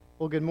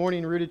Well, good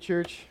morning, Rooted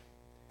Church.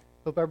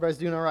 Hope everybody's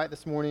doing all right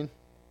this morning.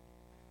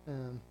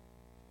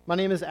 My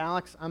name is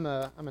Alex. I'm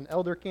an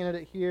elder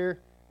candidate here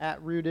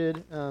at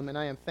Rooted, and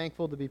I am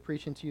thankful to be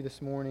preaching to you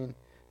this morning.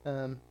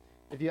 I'm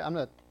going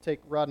to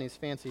take Rodney's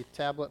fancy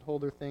tablet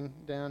holder thing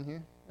down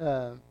here.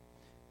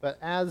 But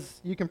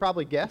as you can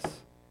probably guess,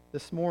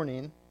 this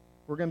morning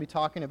we're going to be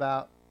talking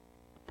about.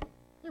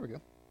 There we go.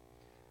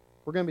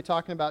 We're going to be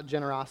talking about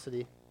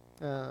generosity.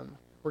 We're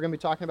going to be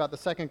talking about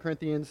the 2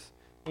 Corinthians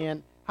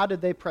and how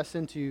did they press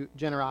into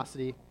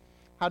generosity?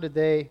 How did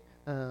they,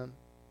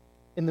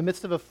 in the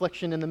midst of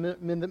affliction, in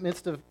the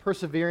midst of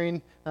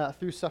persevering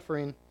through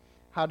suffering,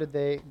 how did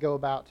they go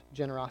about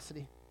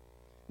generosity?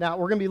 Now,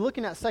 we're going to be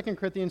looking at 2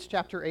 Corinthians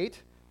chapter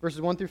 8,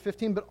 verses 1 through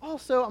 15, but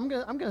also I'm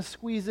going to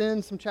squeeze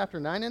in some chapter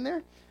 9 in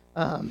there.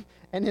 And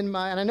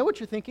I know what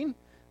you're thinking,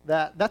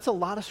 that's a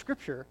lot of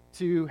scripture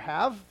to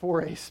have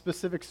for a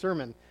specific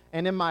sermon.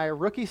 And in my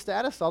rookie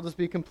status, I'll just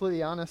be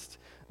completely honest,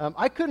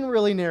 I couldn't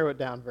really narrow it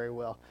down very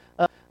well.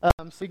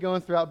 So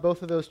going throughout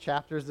both of those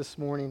chapters this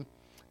morning,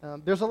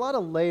 there's a lot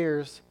of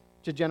layers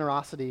to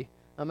generosity.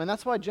 And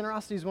that's why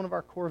generosity is one of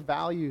our core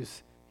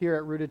values here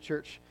at Rooted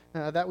Church,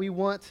 that we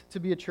want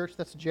to be a church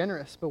that's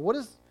generous. But what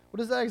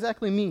does that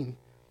exactly mean?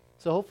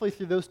 So hopefully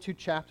through those two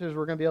chapters,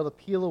 we're going to be able to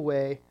peel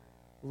away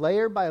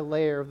layer by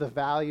layer of the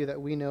value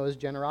that we know as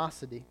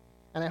generosity.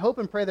 And I hope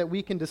and pray that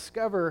we can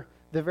discover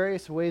the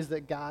various ways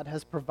that God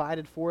has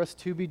provided for us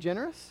to be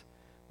generous,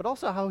 but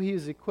also how he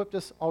has equipped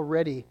us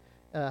already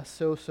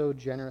so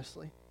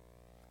generously.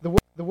 The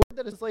word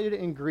that is translated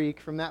in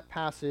Greek from that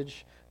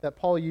passage that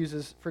Paul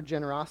uses for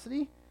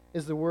generosity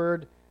is the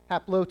word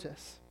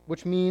haplotis,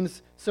 which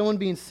means someone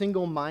being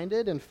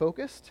single-minded and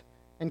focused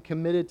and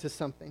committed to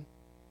something.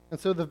 And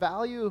so the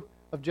value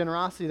of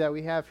generosity that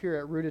we have here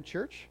at Rooted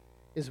Church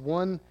is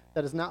one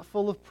that is not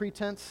full of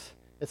pretense,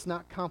 it's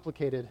not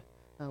complicated.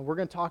 We're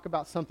going to talk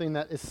about something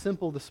that is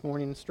simple this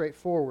morning and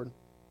straightforward.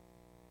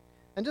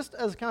 And just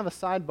as kind of a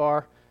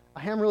sidebar,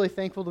 I am really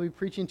thankful to be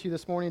preaching to you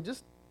this morning,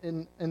 just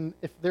and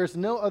if there's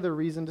no other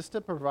reason, just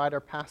to provide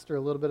our pastor a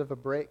little bit of a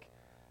break.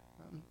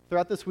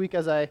 Throughout this week,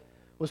 as I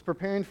was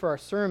preparing for our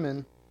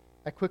sermon,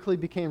 I quickly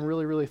became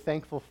really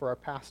thankful for our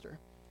pastor.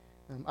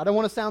 I don't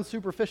want to sound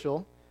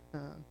superficial,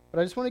 but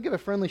I just want to give a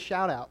friendly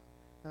shout out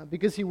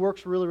because he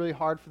works really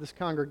hard for this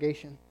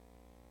congregation.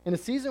 In a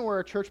season where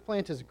our church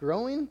plant is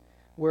growing,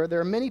 where there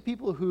are many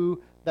people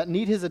that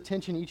need his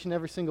attention each and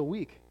every single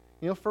week.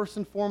 You know, first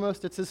and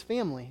foremost, it's his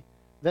family.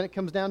 Then it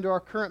comes down to our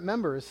current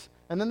members.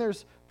 And then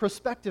there's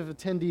prospective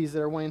attendees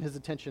that are wanting his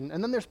attention.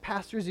 And then there's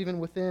pastors even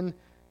within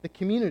the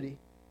community.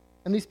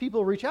 And these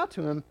people reach out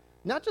to him,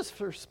 not just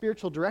for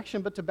spiritual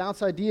direction, but to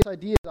bounce ideas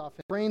off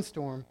and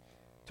brainstorm,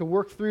 to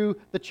work through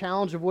the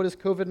challenge of what is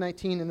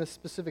COVID-19 in this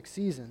specific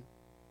season.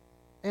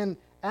 And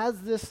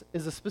as this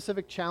is a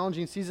specific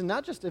challenging season,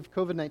 not just of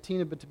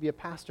COVID-19, but to be a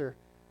pastor,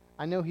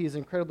 I know he is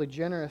incredibly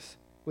generous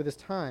with his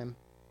time,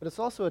 but it's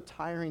also a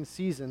tiring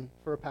season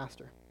for a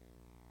pastor.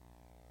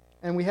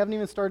 And we haven't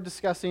even started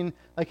discussing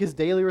like his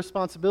daily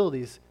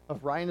responsibilities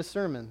of writing a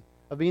sermon,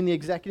 of being the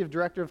executive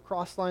director of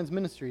Crosslines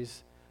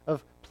Ministries,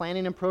 of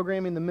planning and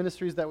programming the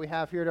ministries that we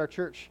have here at our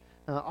church.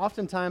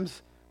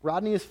 Oftentimes,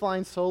 Rodney is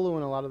flying solo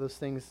in a lot of those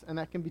things, and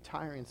that can be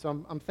tiring. So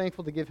I'm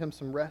thankful to give him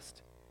some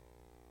rest.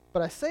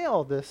 But I say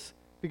all this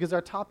because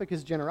our topic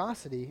is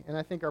generosity, and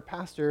I think our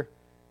pastor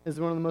is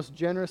one of the most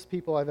generous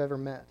people I've ever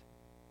met.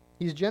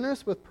 He's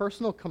generous with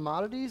personal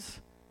commodities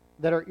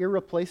that are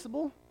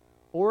irreplaceable,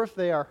 or if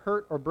they are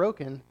hurt or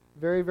broken,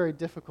 very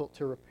difficult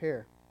to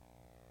repair.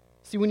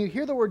 See, when you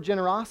hear the word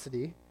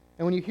generosity,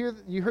 and when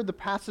you heard the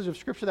passage of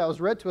Scripture that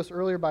was read to us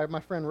earlier by my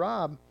friend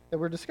Rob that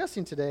we're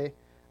discussing today,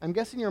 I'm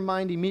guessing your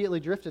mind immediately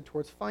drifted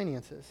towards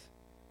finances.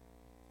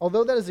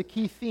 Although that is a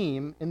key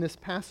theme in this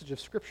passage of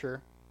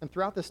Scripture, and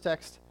throughout this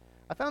text,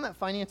 I found that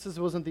finances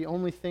wasn't the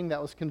only thing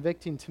that was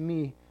convicting to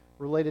me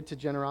related to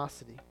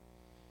generosity.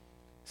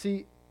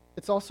 See,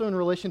 it's also in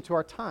relation to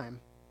our time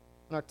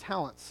and our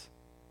talents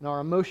and our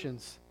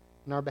emotions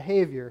and our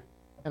behavior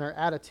and our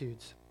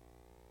attitudes.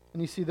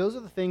 And you see, those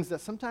are the things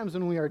that sometimes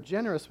when we are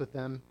generous with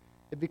them,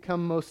 it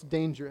becomes most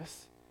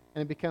dangerous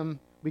and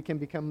we can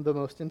become the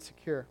most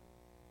insecure.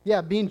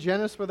 Yeah, being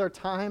generous with our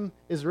time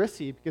is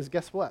risky because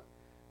guess what?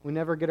 We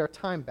never get our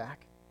time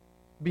back.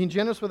 Being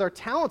generous with our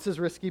talents is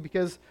risky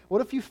because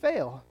what if you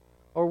fail?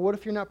 Or what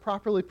if you're not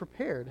properly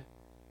prepared?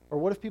 Or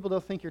what if people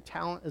don't think your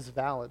talent is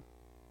valid?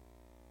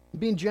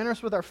 Being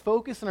generous with our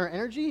focus and our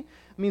energy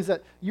means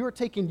that you are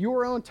taking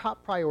your own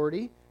top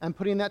priority and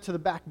putting that to the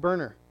back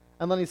burner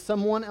and letting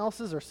someone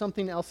else's or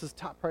something else's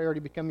top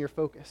priority become your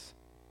focus.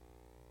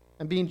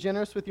 And being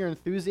generous with your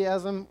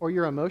enthusiasm or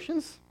your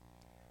emotions?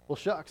 Well,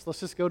 shucks,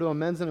 let's just go to a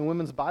men's and a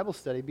women's Bible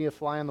study, be a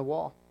fly on the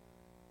wall.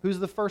 Who's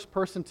the first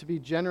person to be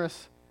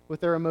generous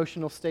with their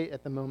emotional state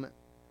at the moment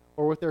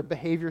or with their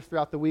behavior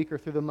throughout the week or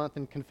through the month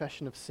in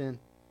confession of sin?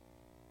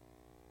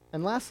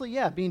 And lastly,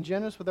 being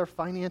generous with our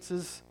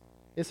finances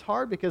is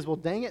hard because, well,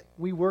 dang it,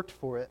 we worked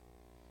for it.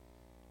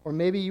 Or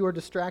maybe you are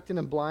distracted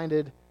and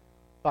blinded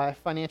by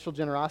financial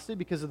generosity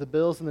because of the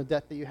bills and the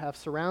debt that you have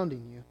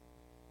surrounding you.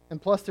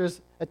 And plus, there's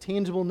a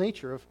tangible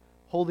nature of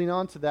holding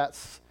on to that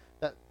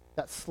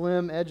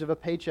slim edge of a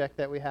paycheck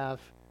that we have,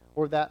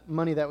 or that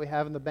money that we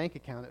have in the bank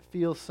account. It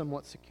feels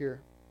somewhat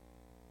secure.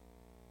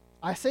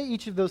 I say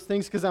each of those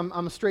things because I'm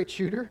a straight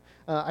shooter.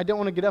 I don't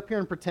want to get up here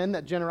and pretend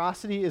that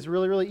generosity is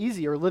really, really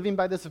easy, or living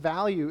by this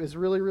value is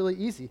really, really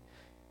easy.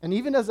 And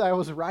even as I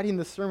was writing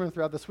this sermon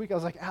throughout this week, I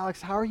was like,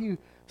 Alex, how are you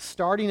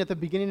starting at the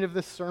beginning of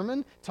this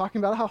sermon talking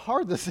about how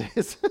hard this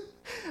is?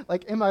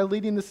 Like, am I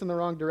leading this in the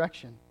wrong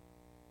direction?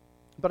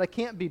 But I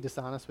can't be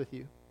dishonest with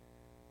you.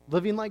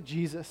 Living like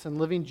Jesus and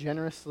living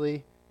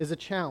generously is a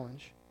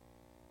challenge.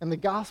 And the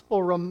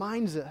gospel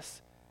reminds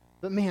us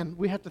that, man,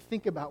 we have to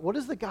think about, what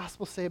does the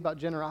gospel say about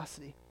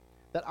generosity?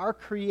 That our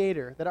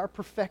creator, that our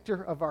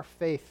perfecter of our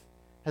faith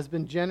has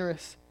been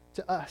generous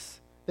to us.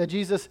 That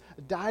Jesus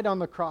died on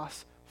the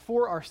cross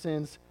for our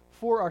sins,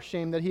 for our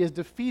shame, that he has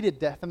defeated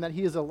death, and that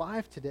he is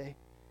alive today.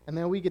 And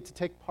then we get to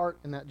take part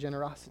in that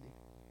generosity.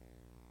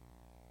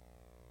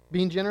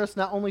 Being generous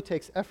not only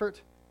takes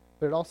effort,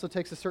 but it also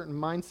takes a certain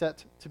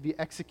mindset to be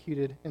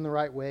executed in the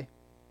right way.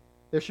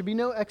 There should be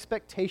no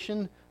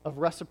expectation of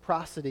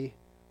reciprocity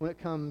when it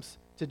comes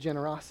to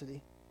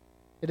generosity.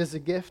 It is a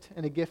gift,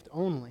 and a gift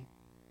only.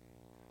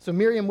 So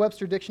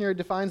Merriam-Webster Dictionary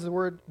defines the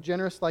word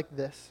generous like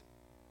this: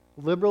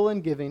 liberal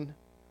in giving,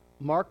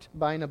 marked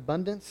by an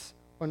abundance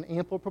or an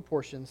ample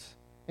proportions,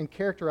 and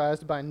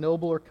characterized by a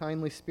noble or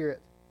kindly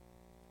spirit.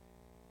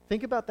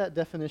 Think about that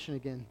definition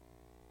again,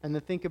 and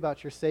then think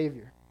about your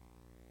Savior.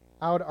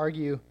 I would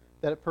argue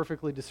that it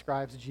perfectly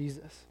describes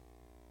Jesus.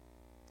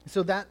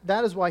 So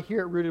that is why here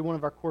at Rooted, one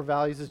of our core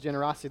values is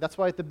generosity. That's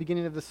why at the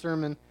beginning of the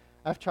sermon,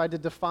 I've tried to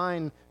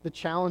define the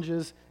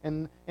challenges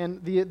and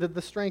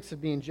the strengths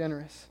of being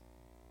generous.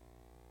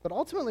 But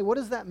ultimately, what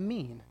does that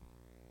mean?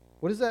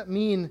 What does that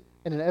mean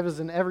as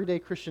an everyday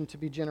Christian to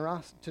be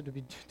generous?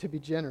 To be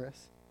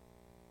generous?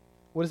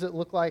 What does it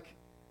look like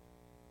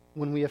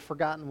when we have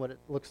forgotten what it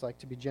looks like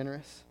to be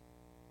generous?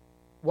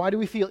 Why do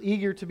we feel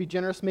eager to be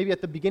generous maybe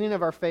at the beginning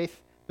of our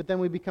faith, but then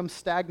we become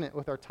stagnant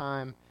with our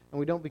time and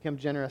we don't become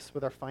generous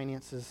with our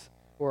finances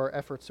or our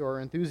efforts or our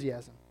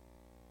enthusiasm?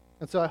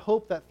 And so I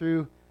hope that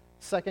through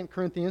 2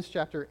 Corinthians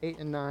chapter 8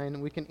 and 9,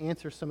 we can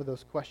answer some of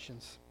those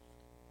questions.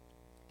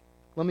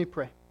 Let me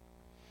pray.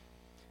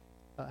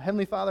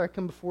 Heavenly Father, I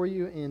come before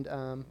you, and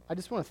I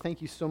just want to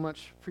thank you so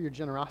much for your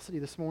generosity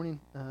this morning.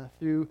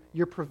 Through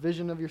your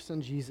provision of your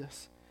Son,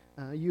 Jesus,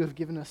 you have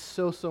given us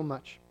so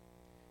much.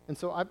 And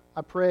so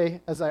I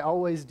pray, as I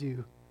always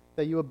do,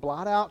 that you would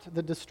blot out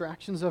the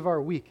distractions of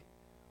our week.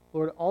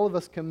 Lord, all of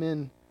us come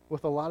in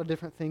with a lot of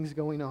different things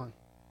going on.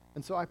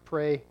 And so I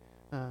pray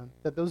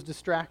that those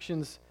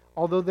distractions,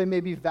 although they may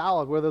be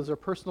valid, whether those are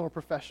personal or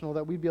professional,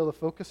 that we'd be able to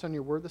focus on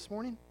your word this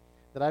morning,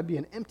 that I'd be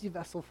an empty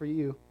vessel for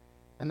you,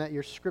 and that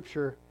your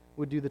scripture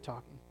would do the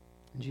talking.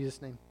 In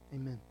Jesus' name,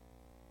 amen.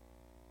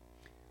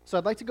 So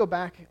I'd like to go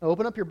back,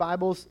 open up your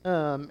Bibles,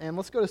 and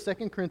let's go to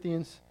 2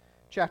 Corinthians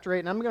chapter 8,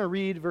 and I'm going to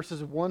read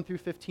verses 1 through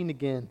 15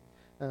 again,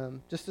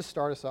 just to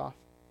start us off.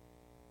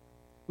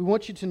 We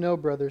want you to know,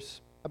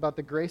 brothers, about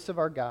the grace of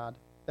our God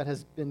that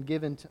has been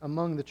given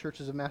among the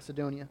churches of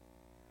Macedonia.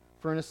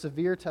 For in a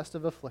severe test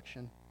of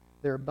affliction,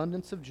 their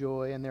abundance of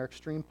joy and their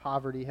extreme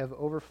poverty have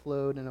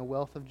overflowed in a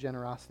wealth of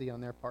generosity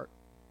on their part.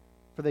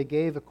 For they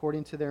gave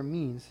according to their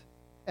means,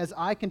 as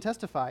I can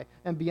testify,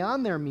 and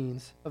beyond their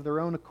means of their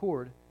own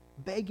accord,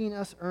 begging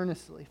us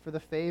earnestly for the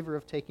favor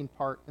of taking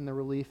part in the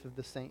relief of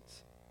the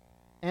saints.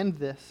 And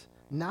this,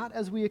 not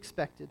as we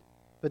expected,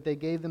 but they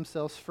gave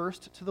themselves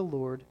first to the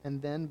Lord,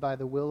 and then by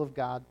the will of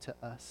God to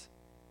us.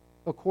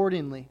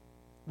 Accordingly,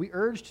 we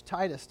urged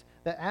Titus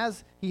that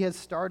as he has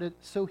started,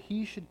 so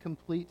he should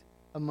complete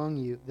among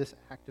you this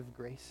act of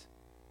grace.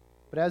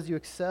 But as you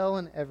excel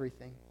in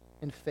everything,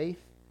 in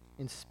faith,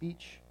 in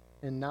speech,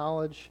 in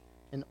knowledge,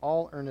 in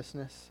all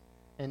earnestness,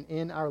 and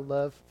in our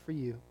love for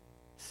you,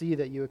 see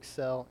that you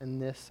excel in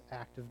this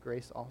act of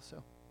grace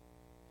also.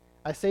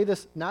 I say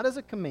this not as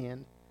a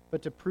command,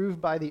 but to prove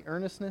by the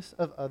earnestness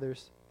of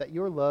others that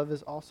your love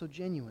is also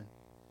genuine.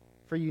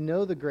 For you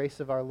know the grace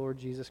of our Lord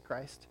Jesus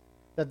Christ,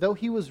 that though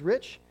he was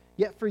rich,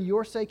 yet for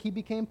your sake he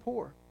became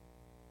poor,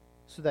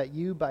 so that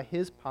you by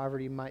his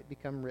poverty might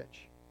become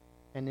rich.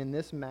 And in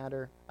this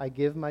matter I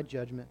give my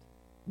judgment.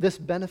 This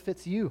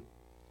benefits you,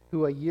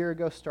 who a year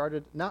ago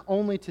started not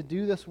only to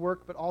do this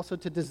work, but also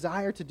to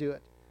desire to do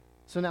it.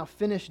 So now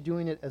finish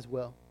doing it as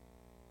well,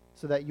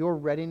 so that your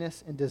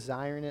readiness in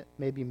desiring it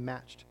may be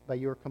matched by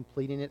your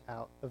completing it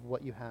out of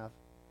what you have.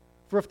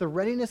 For if the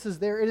readiness is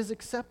there, it is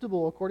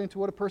acceptable according to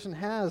what a person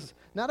has,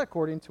 not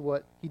according to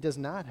what he does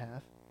not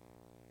have.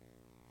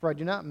 For I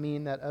do not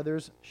mean that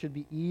others should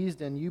be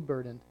eased and you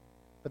burdened,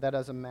 but that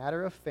as a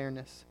matter of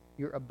fairness,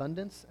 your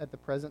abundance at the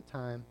present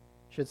time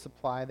should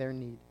supply their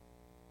need,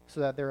 so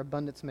that their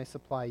abundance may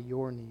supply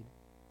your need,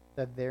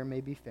 that there may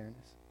be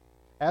fairness.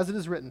 As it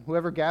is written,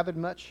 whoever gathered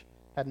much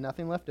had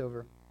nothing left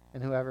over,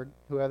 and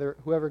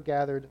whoever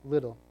gathered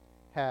little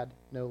had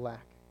no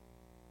lack.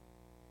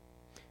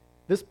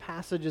 This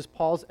passage is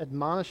Paul's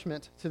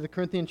admonishment to the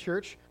Corinthian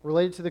church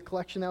related to the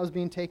collection that was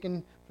being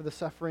taken for the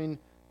suffering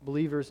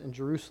believers in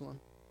Jerusalem.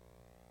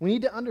 we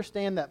need to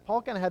understand that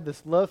Paul kind of had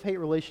this love-hate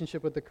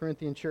relationship with the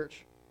Corinthian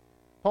church.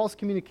 Paul's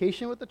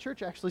communication with the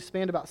church actually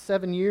spanned about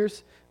 7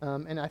 years,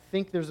 and I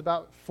think there's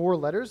about 4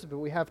 letters, but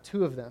we have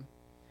 2 of them.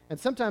 And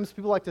sometimes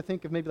people like to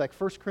think of maybe like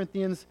 1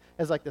 Corinthians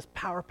as like this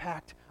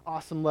power-packed,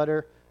 awesome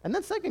letter, and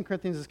then 2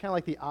 Corinthians is kind of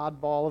like the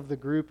oddball of the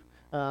group,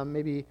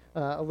 maybe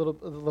a little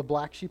the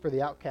black sheep or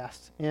the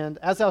outcast. And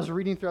as I was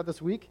reading throughout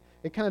this week,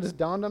 it kind of just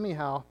dawned on me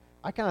how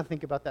I kind of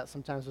think about that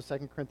sometimes with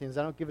 2 Corinthians.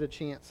 I don't give it a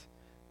chance.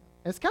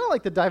 And it's kind of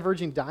like the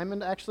diverging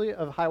diamond, actually,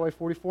 of Highway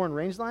 44 and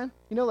Rangeline.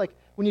 You know, like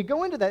when you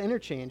go into that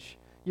interchange,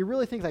 you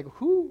really think like,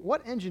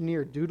 what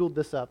engineer doodled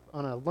this up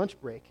on a lunch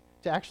break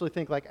to actually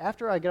think like,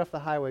 after I get off the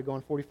highway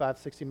going 45,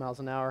 60 miles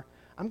an hour,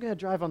 I'm going to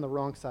drive on the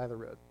wrong side of the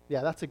road.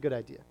 Yeah, that's a good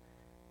idea.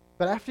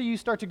 But after you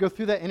start to go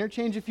through that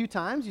interchange a few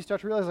times, you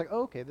start to realize like,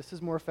 oh, okay, this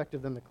is more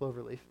effective than the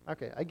cloverleaf.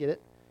 Okay, I get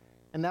it.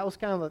 And that was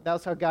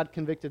how God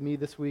convicted me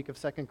this week of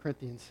 2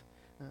 Corinthians,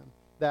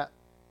 that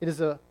it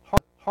is a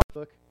hard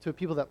book to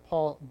people that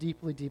Paul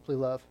deeply, deeply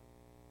loved.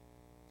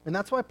 And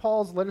that's why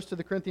Paul's letters to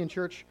the Corinthian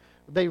church,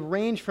 they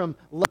range from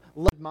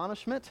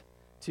admonishment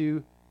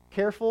to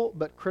careful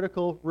but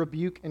critical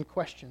rebuke and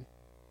question.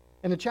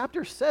 And in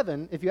chapter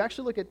 7, if you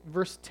actually look at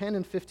verse 10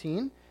 and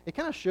 15, it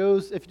kind of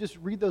shows, if you just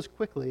read those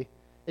quickly,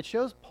 it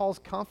shows Paul's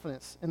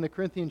confidence in the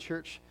Corinthian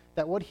church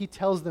that what he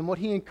tells them, what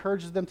he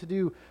encourages them to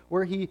do,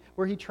 where he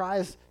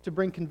tries to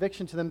bring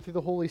conviction to them through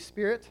the Holy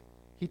Spirit,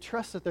 he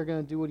trusts that they're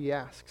going to do what he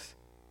asks.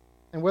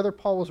 And whether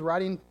Paul was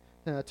writing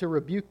to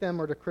rebuke them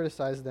or to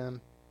criticize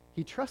them,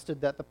 he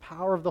trusted that the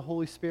power of the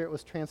Holy Spirit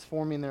was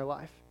transforming their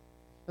life.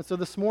 And so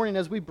this morning,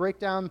 as we break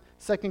down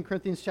 2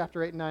 Corinthians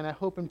chapter 8 and 9, I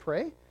hope and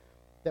pray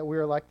that we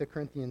are like the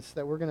Corinthians,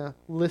 that we're going to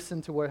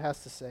listen to what it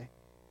has to say.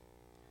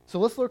 So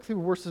let's look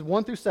through verses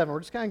 1 through 7. We're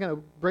just kind of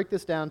going to break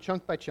this down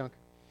chunk by chunk.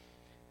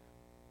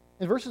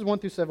 In verses 1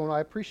 through 7, what I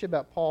appreciate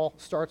about Paul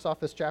starts off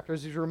this chapter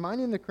is he's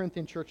reminding the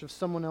Corinthian church of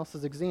someone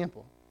else's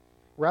example.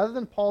 Rather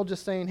than Paul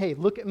just saying, hey,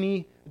 look at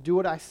me, do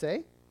what I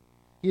say,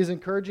 he is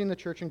encouraging the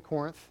church in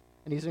Corinth,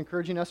 and he's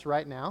encouraging us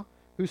right now,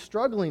 who's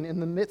struggling in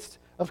the midst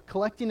of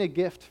collecting a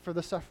gift for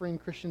the suffering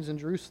Christians in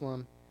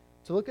Jerusalem,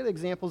 to look at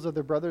examples of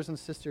their brothers and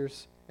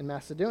sisters in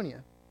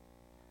Macedonia.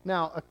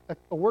 Now,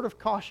 a word of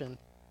caution.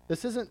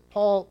 This isn't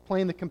Paul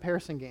playing the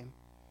comparison game.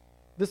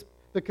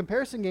 The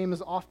comparison game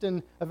is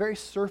often a very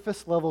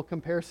surface-level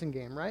comparison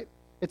game, right?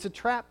 It's a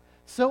trap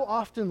so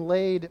often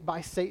laid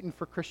by Satan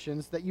for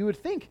Christians that you would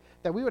think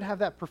that we would have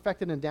that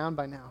perfected and down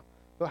by now.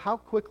 But how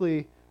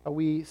quickly are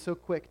we so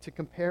quick to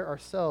compare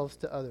ourselves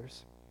to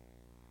others?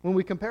 When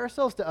we compare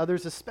ourselves to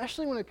others,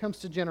 especially when it comes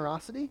to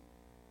generosity,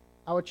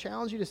 I would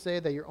challenge you to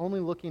say that you're only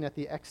looking at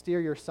the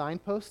exterior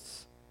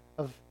signposts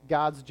of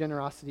God's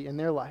generosity in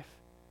their life.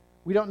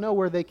 We don't know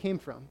where they came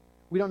from.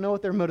 We don't know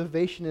what their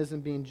motivation is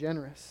in being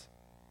generous.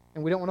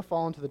 And we don't want to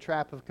fall into the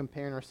trap of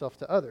comparing ourselves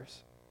to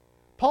others.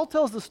 Paul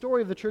tells the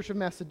story of the church of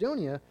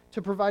Macedonia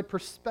to provide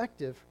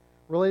perspective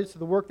related to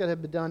the work that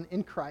had been done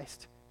in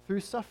Christ through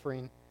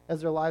suffering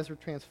as their lives were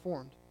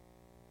transformed.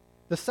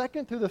 The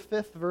 2nd through the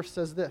 5th verse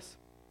says this: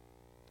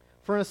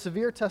 "For in a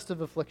severe test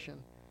of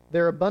affliction,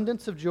 their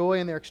abundance of joy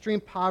and their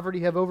extreme poverty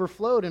have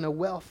overflowed in a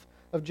wealth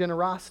of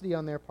generosity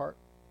on their part.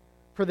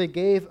 For they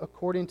gave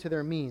according to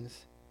their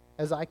means,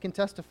 as I can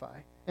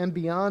testify, and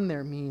beyond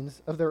their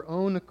means of their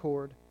own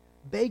accord,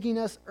 begging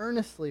us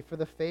earnestly for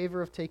the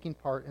favor of taking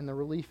part in the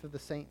relief of the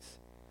saints.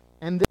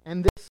 And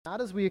this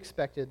not as we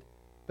expected,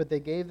 but they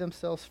gave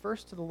themselves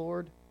first to the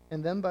Lord,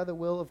 and then by the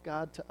will of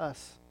God to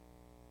us."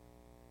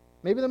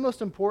 Maybe the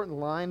most important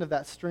line of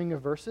that string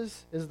of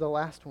verses is the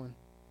last one.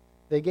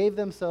 They gave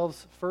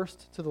themselves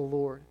first to the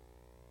Lord.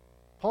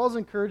 Paul's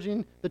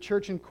encouraging the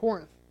church in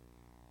Corinth,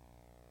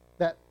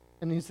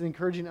 and he's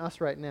encouraging us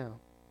right now,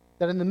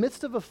 that in the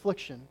midst of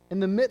affliction,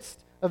 in the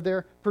midst of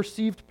their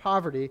perceived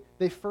poverty,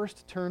 they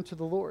first turn to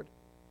the Lord.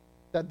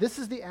 That this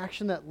is the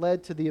action that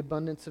led to the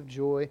abundance of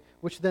joy,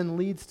 which then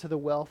leads to the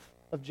wealth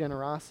of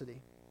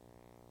generosity.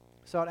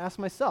 So I would ask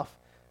myself,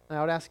 and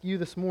I would ask you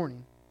this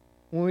morning,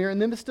 when we are in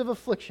the midst of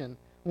affliction,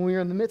 when we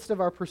are in the midst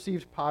of our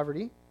perceived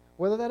poverty,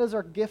 whether that is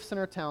our gifts and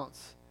our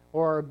talents,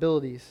 or our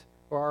abilities,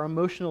 or our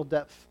emotional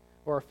depth,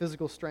 or our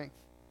physical strength,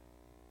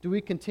 do we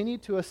continue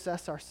to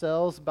assess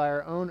ourselves by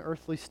our own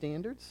earthly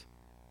standards?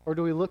 Or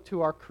do we look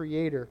to our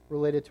Creator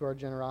related to our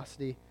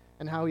generosity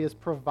and how He has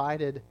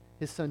provided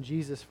His Son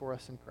Jesus for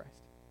us in Christ?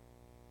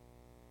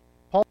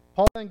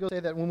 Paul then goes to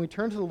say that when we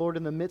turn to the Lord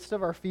in the midst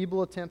of our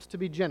feeble attempts to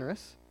be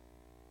generous,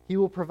 He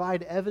will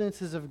provide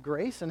evidences of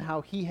grace and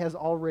how He has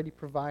already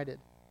provided.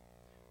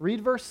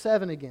 Read verse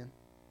 7 again.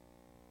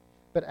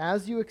 "But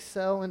as you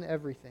excel in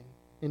everything,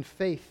 in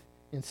faith,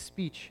 in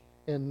speech,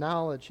 in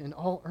knowledge, in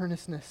all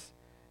earnestness,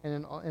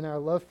 and in our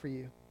love for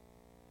you."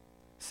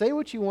 Say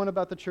what you want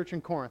about the church in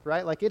Corinth,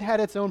 right? Like it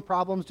had its own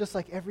problems just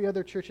like every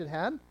other church it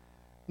had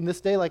in this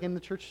day, like in the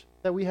church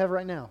that we have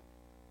right now.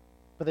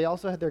 But they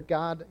also had their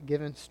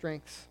God-given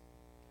strengths.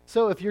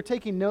 So if you're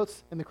taking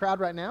notes in the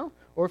crowd right now,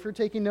 or if you're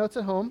taking notes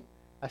at home,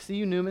 I see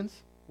you Newmans,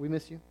 we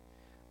miss you,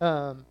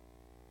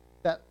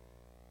 that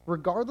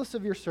regardless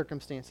of your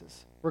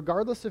circumstances,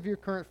 regardless of your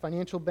current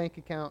financial bank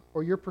account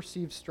or your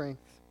perceived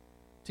strength,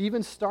 to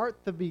even start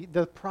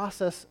the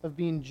process of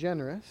being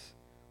generous,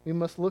 we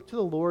must look to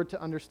the Lord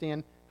to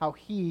understand how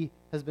He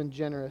has been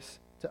generous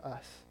to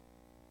us.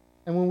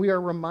 And when we are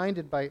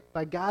reminded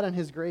by God and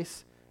His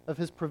grace of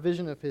His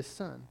provision of His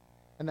Son,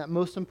 and that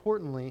most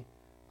importantly,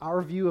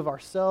 our view of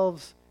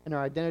ourselves and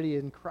our identity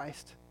in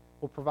Christ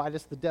will provide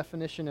us the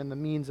definition and the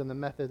means and the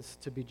methods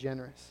to be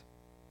generous.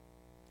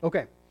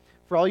 Okay,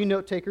 for all you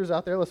note takers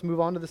out there, let's move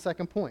on to the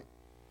second point.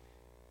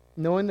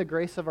 Knowing the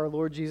grace of our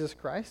Lord Jesus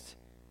Christ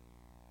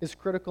is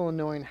critical in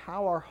knowing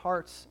how our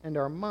hearts and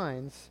our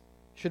minds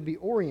should be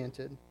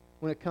oriented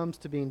when it comes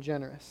to being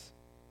generous.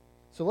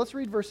 So let's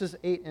read verses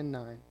 8 and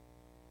 9.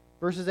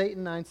 Verses 8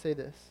 and 9 say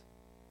this: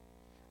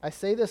 I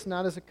say this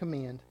not as a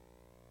command,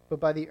 but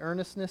by the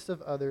earnestness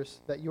of others,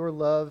 that your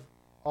love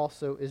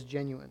also is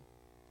genuine.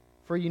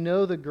 For you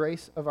know the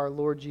grace of our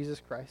Lord Jesus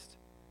Christ,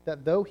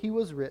 that though He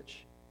was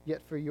rich,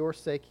 yet for your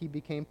sake He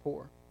became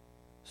poor,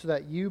 so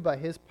that you by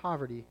His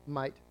poverty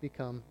might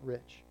become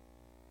rich.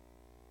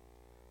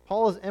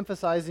 Paul is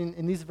emphasizing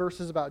in these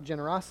verses about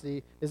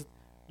generosity is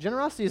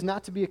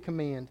not to be a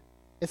command.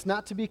 It's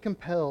not to be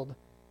compelled.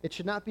 It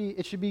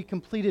should be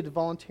completed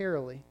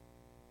voluntarily.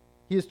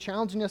 He is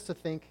challenging us to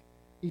think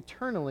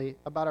eternally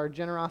about our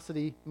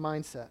generosity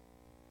mindset.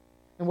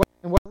 And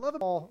what I love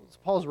about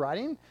Paul's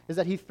writing is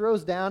that he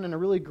throws down in a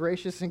really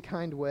gracious and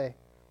kind way.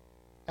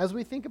 As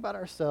we think about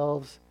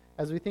ourselves,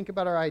 as we think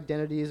about our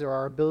identities or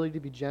our ability to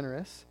be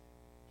generous,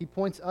 he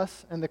points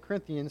us and the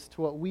Corinthians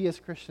to what we as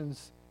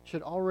Christians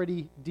should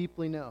already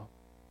deeply know: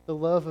 the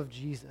love of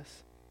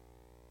Jesus.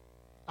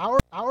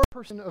 Our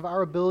person of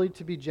our ability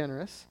to be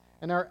generous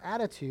and our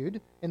attitude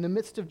in the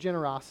midst of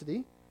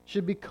generosity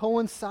should be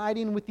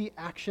coinciding with the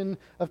action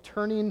of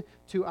turning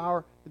to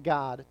our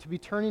God, to be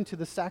turning to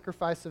the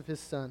sacrifice of His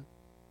Son.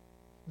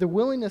 The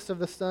willingness of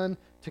the Son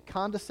to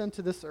condescend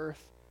to this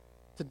earth,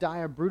 to die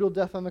a brutal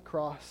death on the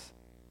cross,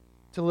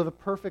 to live a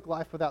perfect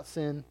life without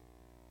sin,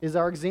 is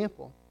our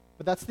example.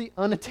 But that's the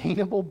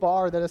unattainable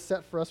bar that is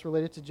set for us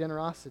related to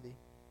generosity.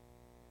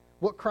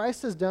 What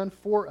Christ has done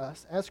for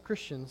us as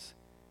Christians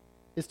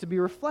is to be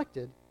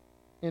reflected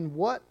in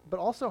what, but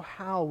also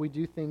how we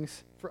do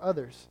things for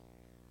others.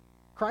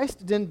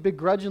 Christ didn't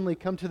begrudgingly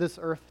come to this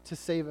earth to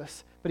save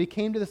us, but He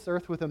came to this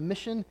earth with a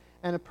mission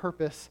and a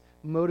purpose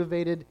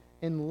motivated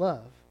in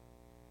love.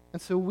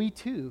 And so we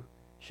too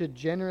should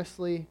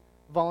generously,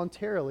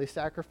 voluntarily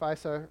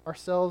sacrifice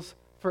ourselves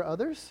for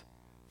others,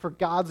 for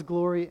God's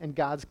glory and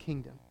God's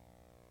kingdom.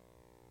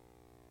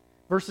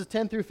 Verses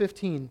 10 through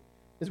 15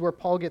 is where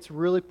Paul gets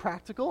really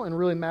practical and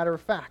really matter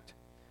of fact.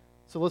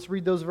 So let's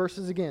read those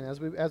verses again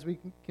as we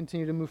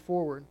continue to move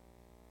forward.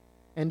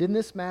 And in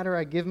this matter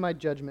I give my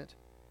judgment.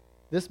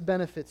 This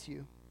benefits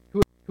you,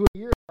 who a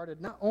year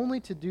started not only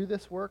to do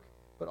this work,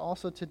 but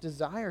also to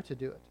desire to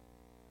do it.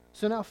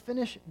 So now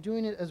finish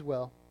doing it as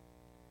well,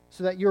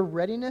 so that your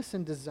readiness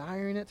in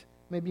desiring it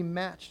may be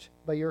matched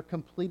by your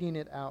completing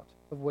it out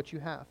of what you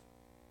have.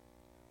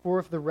 For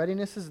if the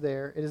readiness is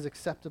there, it is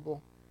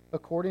acceptable,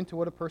 according to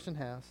what a person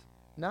has,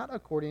 not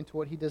according to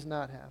what he does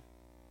not have.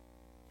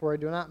 For I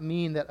do not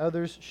mean that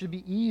others should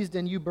be eased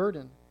and you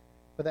burdened,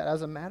 but that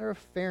as a matter of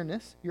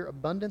fairness, your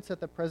abundance at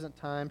the present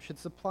time should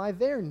supply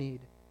their need,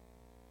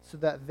 so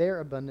that their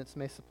abundance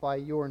may supply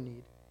your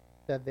need,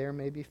 that there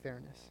may be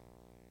fairness.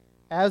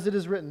 As it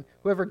is written,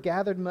 whoever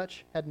gathered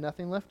much had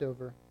nothing left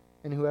over,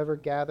 and whoever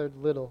gathered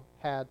little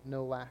had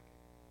no lack.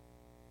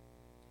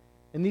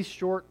 In these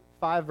short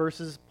 5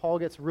 verses, Paul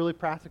gets really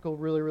practical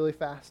really, really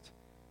fast.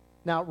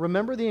 Now,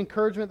 remember the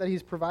encouragement that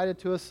he's provided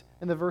to us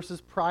in the verses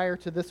prior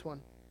to this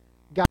one.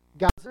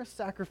 God's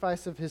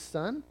sacrifice of His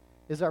Son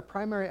is our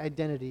primary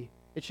identity.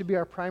 It should be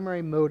our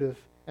primary motive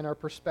and our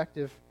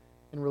perspective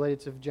in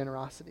related to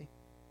generosity.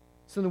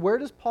 So then where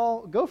does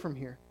Paul go from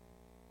here?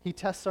 He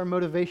tests our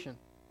motivation.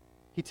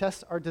 He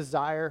tests our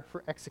desire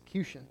for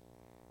execution.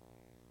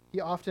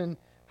 How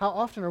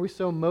often are we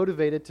so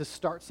motivated to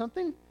start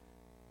something,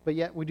 but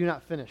yet we do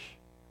not finish?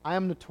 I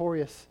am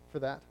notorious for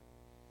that.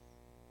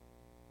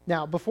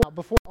 Now,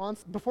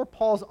 before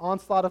Paul's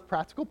onslaught of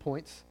practical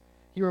points,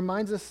 he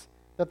reminds us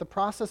that the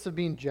process of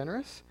being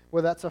generous,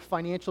 whether that's a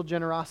financial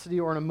generosity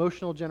or an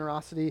emotional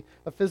generosity,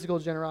 a physical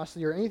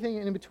generosity, or anything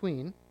in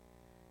between,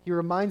 he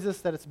reminds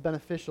us that it's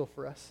beneficial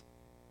for us.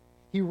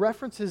 He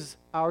references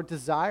our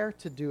desire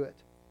to do it.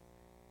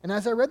 And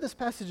as I read this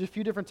passage a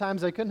few different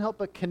times, I couldn't help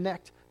but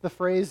connect the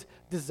phrase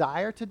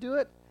desire to do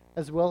it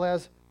as well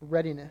as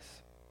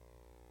readiness.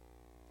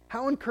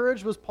 How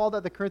encouraged was Paul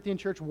that the Corinthian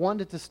church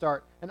wanted to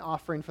start an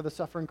offering for the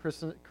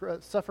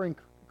suffering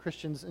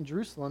Christians in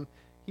Jerusalem?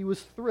 He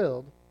was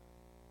thrilled.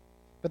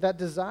 But that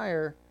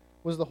desire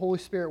was the Holy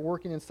Spirit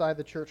working inside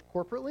the church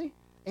corporately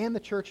and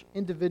the church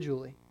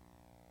individually.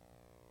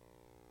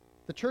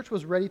 The church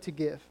was ready to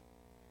give,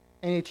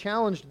 and he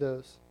challenged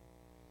those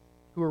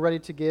who were ready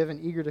to give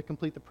and eager to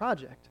complete the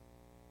project.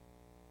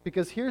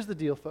 Because here's the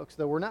deal, folks,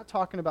 though. We're not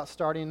talking about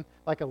starting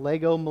like a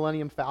Lego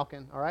Millennium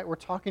Falcon, all right? We're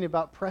talking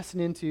about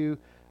pressing into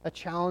a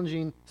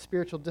challenging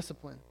spiritual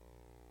discipline.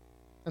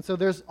 And so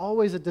there's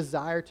always a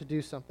desire to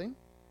do something.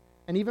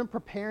 And even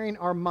preparing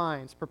our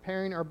minds,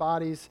 preparing our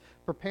bodies,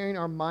 preparing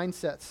our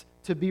mindsets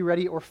to be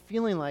ready or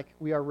feeling like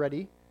we are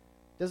ready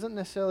doesn't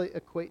necessarily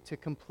equate to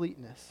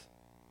completeness.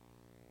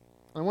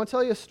 I want to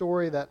tell you a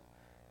story that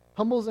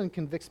humbles and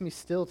convicts me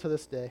still to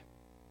this day,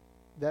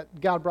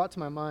 that God brought to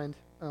my mind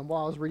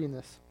while I was reading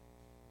this.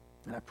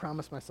 And I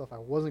promised myself I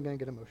wasn't going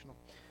to get emotional.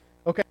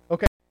 Okay.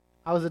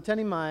 I was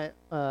attending my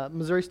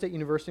Missouri State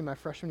University my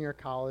freshman year of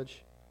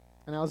college,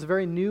 and I was a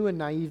very new and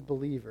naive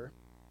believer.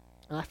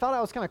 And I thought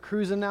I was kind of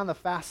cruising down the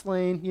fast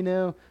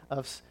lane,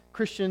 of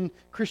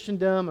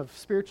Christendom, of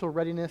spiritual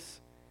readiness.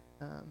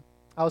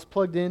 I was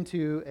plugged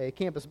into a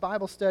campus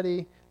Bible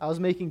study. I was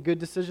making good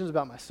decisions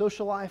about my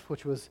social life,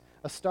 which was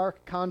a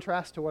stark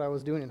contrast to what I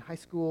was doing in high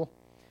school.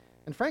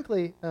 And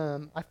frankly,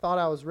 I thought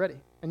I was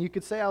ready. And you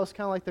could say I was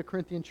kind of like the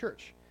Corinthian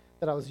church,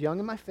 that I was young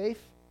in my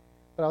faith,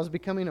 but I was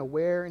becoming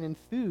aware and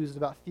enthused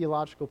about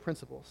theological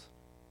principles.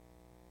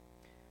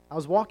 I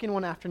was walking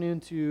one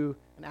afternoon to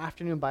an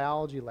afternoon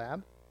biology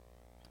lab,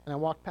 and I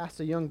walked past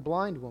a young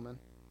blind woman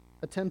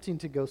attempting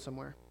to go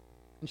somewhere,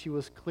 and she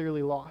was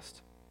clearly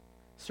lost,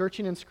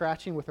 searching and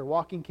scratching with her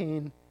walking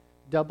cane,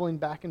 doubling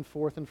back and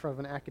forth in front of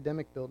an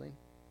academic building.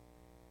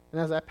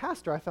 And as I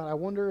passed her, I thought, I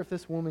wonder if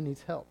this woman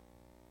needs help.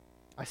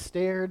 I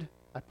stared,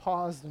 I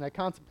paused, and I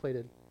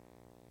contemplated.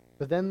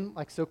 But then,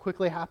 like so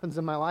quickly happens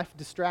in my life,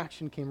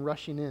 distraction came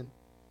rushing in.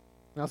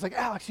 And I was like,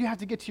 Alex, you have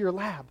to get to your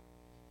lab.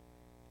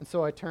 And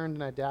so I turned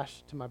and I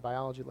dashed to my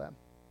biology lab.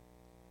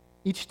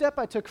 Each step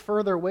I took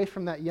further away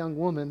from that young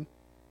woman,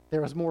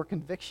 there was more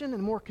conviction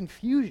and more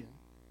confusion.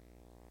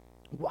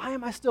 Why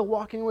am I still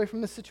walking away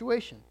from this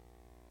situation?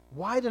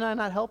 Why did I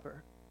not help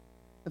her?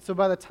 And so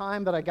by the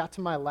time that I got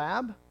to my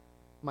lab,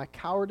 my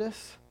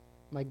cowardice,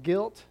 my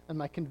guilt, and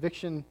my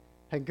conviction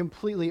had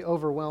completely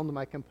overwhelmed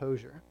my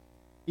composure.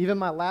 Even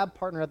my lab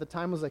partner at the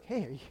time was like,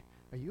 hey,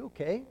 are you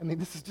okay? I mean,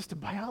 this is just a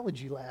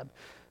biology lab.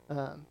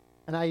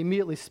 And I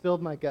immediately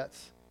spilled my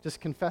guts, just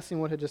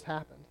confessing what had just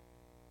happened.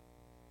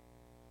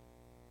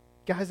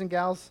 Guys and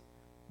gals,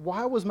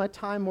 why was my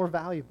time more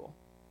valuable?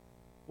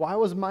 Why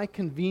was my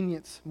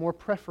convenience more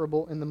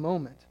preferable in the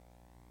moment?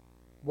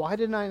 Why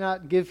did I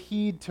not give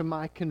heed to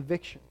my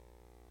conviction?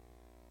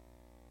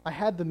 I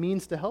had the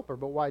means to help her,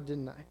 but why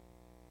didn't I?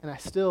 And I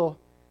still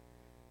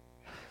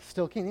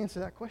can't answer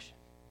that question.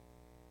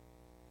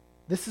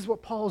 This is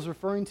what Paul is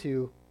referring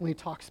to when he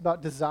talks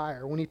about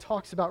desire, when he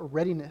talks about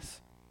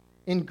readiness.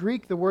 In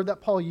Greek, the word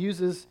that Paul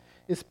uses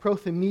is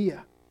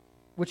prothemia,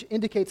 which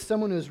indicates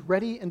someone who is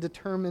ready and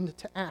determined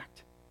to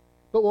act.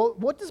 But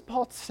what does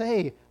Paul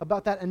say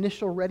about that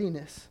initial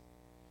readiness?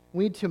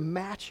 We need to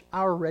match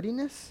our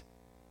readiness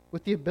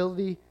with the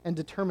ability and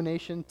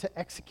determination to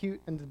execute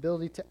and the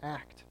ability to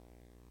act.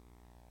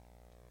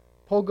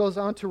 Paul goes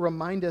on to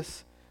remind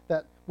us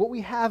that what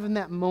we have in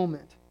that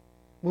moment,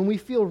 when we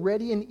feel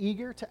ready and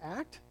eager to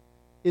act,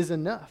 is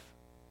enough.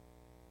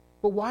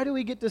 But why do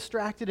we get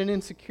distracted and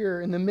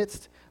insecure in the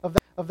midst of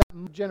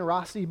that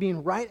generosity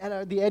being right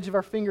at the edge of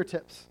our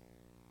fingertips?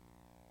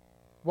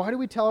 Why do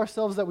we tell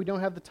ourselves that we don't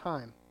have the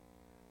time?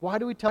 Why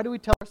do we tell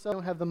ourselves we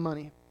don't have the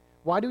money?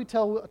 Why do we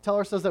tell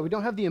ourselves that we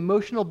don't have the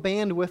emotional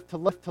bandwidth to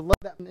love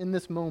that in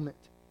this moment?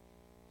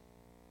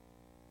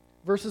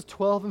 Verses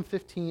 12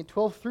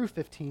 through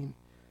 15,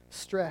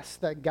 stress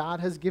that God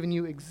has given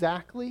you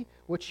exactly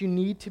what you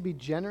need to be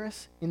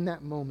generous in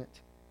that moment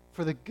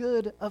for the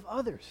good of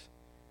others.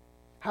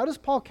 How does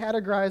Paul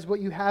categorize what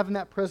you have in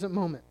that present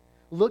moment?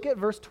 Look at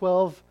verse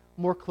 12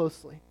 more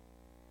closely.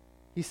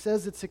 He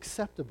says it's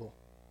acceptable.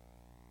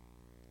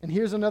 And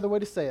here's another way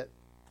to say it.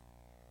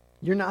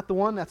 You're not the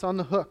one that's on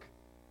the hook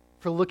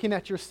for looking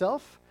at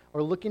yourself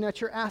or looking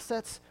at your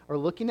assets or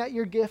looking at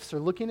your gifts or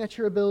looking at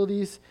your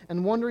abilities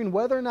and wondering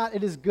whether or not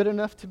it is good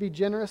enough to be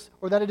generous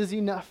or that it is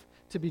enough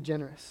to be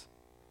generous.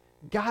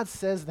 God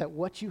says that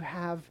what you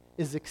have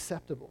is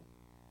acceptable.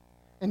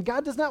 And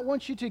God does not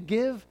want you to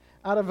give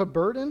out of a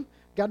burden.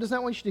 God does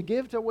not want you to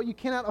give to what you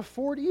cannot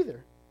afford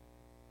either.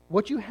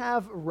 What you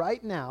have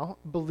right now,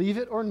 believe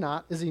it or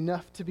not, is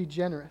enough to be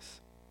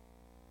generous.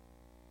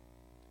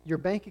 Your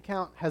bank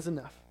account has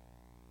enough.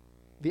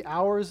 The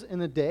hours in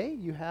the day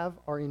you have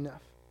are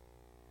enough.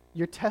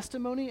 Your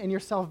testimony and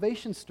your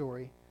salvation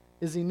story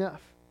is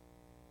enough.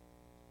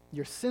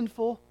 Your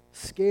sinful,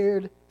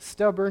 scared,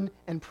 stubborn,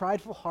 and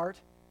prideful heart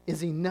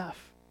is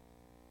enough.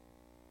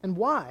 And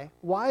why?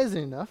 Why is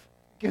it enough?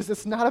 Because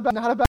it's not about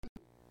you.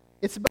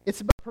 It's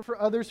about for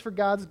others for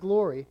God's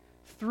glory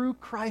through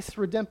Christ's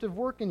redemptive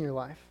work in your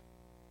life.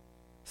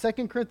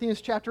 2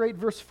 Corinthians chapter 8,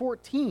 verse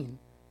 14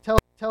 tells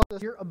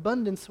us your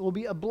abundance will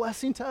be a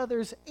blessing to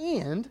others,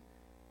 and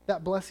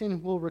that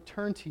blessing will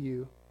return to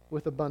you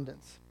with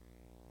abundance.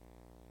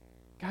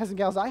 Guys and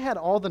gals, I had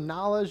all the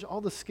knowledge, all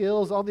the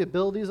skills, all the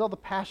abilities, all the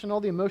passion, all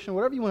the emotion,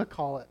 whatever you want to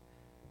call it,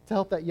 to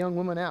help that young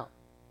woman out.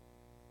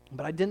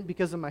 But I didn't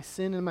because of my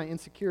sin and my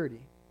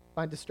insecurity,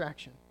 my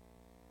distraction.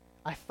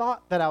 I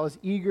thought that I was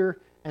eager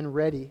and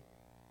ready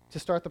to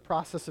start the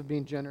process of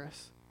being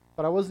generous,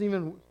 but I wasn't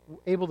even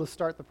able to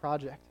start the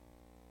project.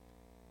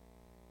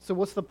 So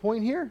what's the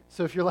point here?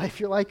 So if you're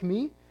like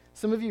me,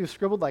 some of you have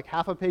scribbled like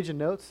half a page of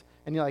notes,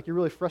 and you're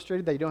really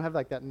frustrated that you don't have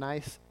like that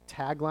nice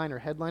tagline or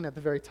headline at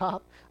the very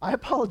top. I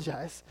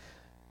apologize.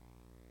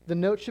 The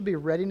note should be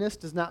readiness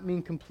does not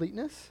mean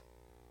completeness,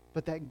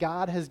 but that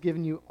God has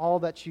given you all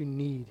that you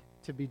need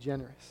to be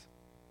generous.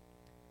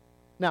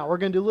 Now, we're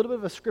going to do a little bit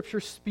of a scripture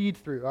speed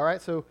through, all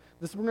right? So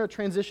we're going to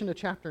transition to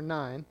chapter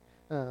 9,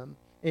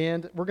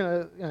 and we're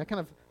going to kind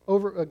of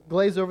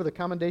glaze over the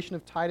commendation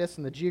of Titus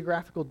and the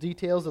geographical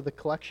details of the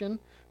collection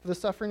for the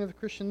suffering of the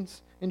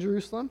Christians in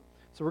Jerusalem.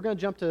 So we're going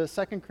to jump to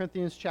 2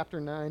 Corinthians chapter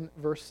 9,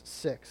 verse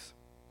 6.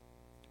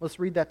 Let's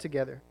read that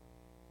together.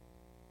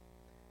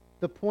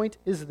 The point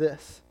is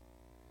this: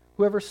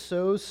 whoever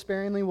sows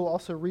sparingly will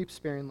also reap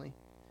sparingly,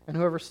 and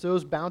whoever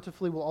sows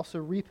bountifully will also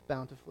reap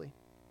bountifully.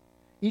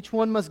 Each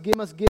one must give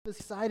as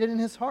decided in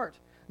his heart,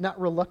 not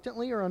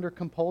reluctantly or under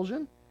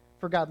compulsion,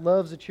 for God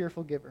loves a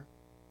cheerful giver.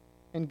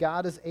 And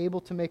God is able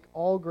to make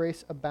all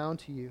grace abound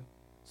to you,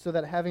 so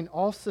that having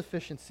all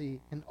sufficiency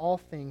in all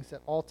things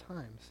at all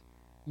times,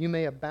 you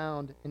may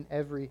abound in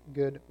every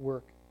good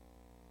work.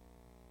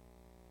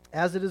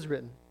 As it is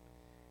written,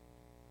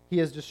 He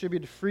has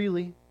distributed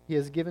freely, He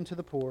has given to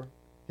the poor,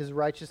 His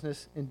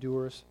righteousness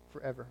endures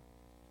forever.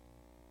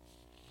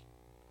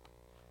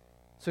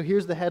 So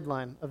here's the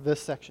headline of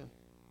this section.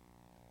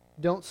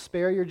 Don't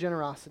spare your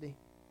generosity,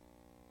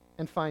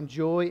 and find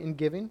joy in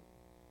giving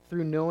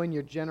through knowing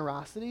your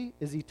generosity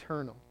is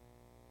eternal.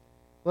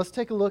 Let's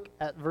take a look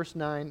at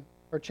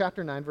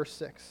chapter 9, verse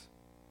 6.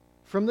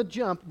 From the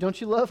jump, don't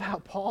you love how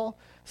Paul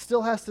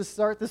still has to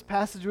start this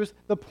passage with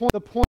the point?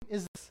 The point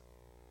is this.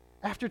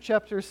 After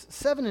chapters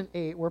 7 and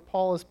 8, where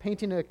Paul is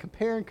painting a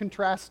compare and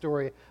contrast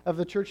story of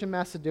the church in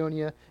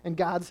Macedonia and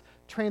God's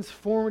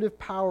transformative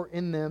power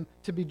in them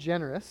to be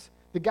generous,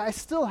 the guy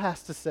still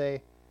has to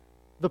say,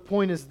 the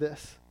point is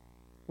this,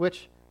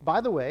 which,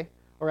 by the way,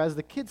 or as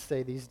the kids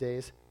say these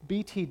days,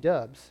 BT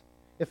dubs.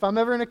 If I'm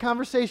ever in a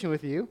conversation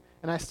with you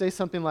and I say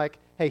something like,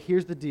 hey,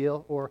 here's the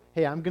deal, or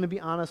hey, I'm going to be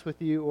honest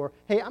with you, or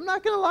hey, I'm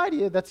not going to lie to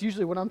you, that's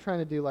usually what I'm trying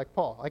to do like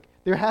Paul. Like,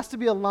 there has to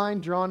be a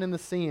line drawn in the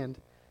sand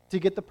to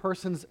get the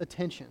person's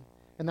attention.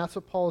 And that's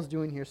what Paul is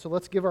doing here. So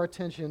let's give our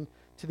attention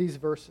to these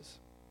verses.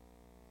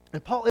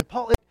 And Paul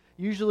is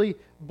usually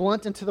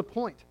blunt and to the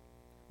point.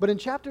 But in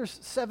chapters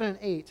 7 and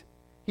 8,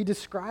 he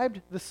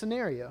described the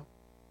scenario.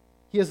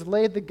 He has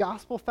laid the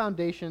gospel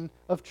foundation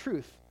of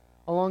truth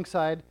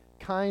alongside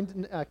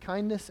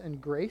kindness and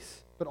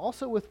grace, but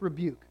also with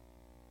rebuke.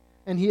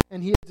 And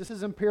this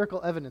is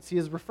empirical evidence. He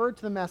has referred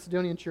to the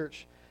Macedonian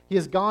church. He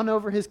has gone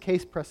over his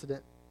case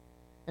precedent.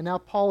 And now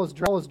Paul is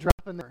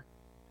dropping there.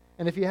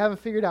 And if you haven't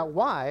figured out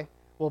why,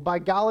 well, by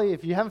golly,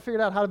 if you haven't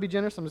figured out how to be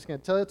generous, I'm just going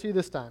to tell it to you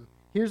this time.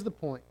 Here's the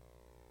point.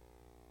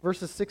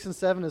 Verses 6 and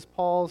 7 is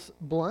Paul's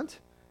blunt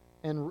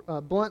and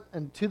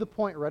to the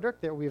point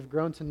rhetoric that we have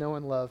grown to know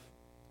and love.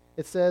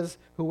 It says,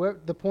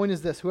 the point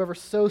is this: whoever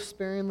sows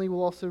sparingly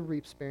will also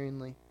reap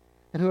sparingly,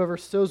 and whoever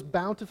sows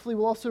bountifully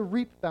will also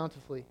reap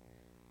bountifully.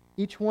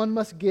 Each one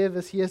must give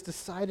as he has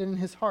decided in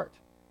his heart,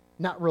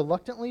 not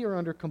reluctantly or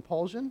under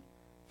compulsion,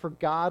 for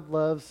God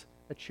loves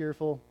a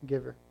cheerful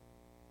giver.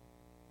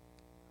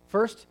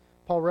 First,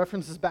 Paul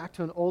references back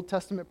to an Old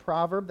Testament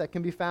proverb that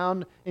can be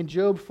found in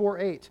Job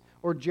 4:8,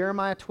 or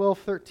Jeremiah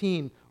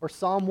 12:13, or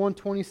Psalm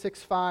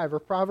 126:5, or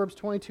Proverbs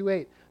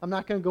 22:8. I'm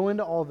not going to go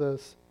into all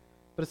those,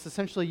 but it's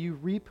essentially you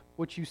reap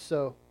what you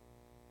sow.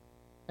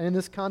 And in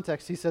this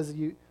context, he says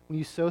that when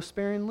you sow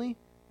sparingly,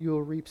 you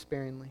will reap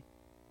sparingly.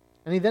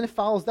 And he then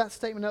follows that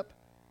statement up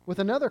with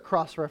another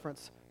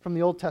cross-reference from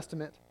the Old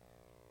Testament,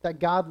 that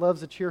God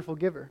loves a cheerful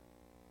giver.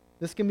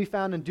 This can be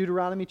found in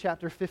Deuteronomy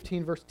chapter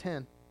 15, verse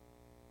 10.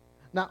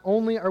 Not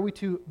only are we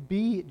to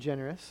be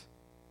generous,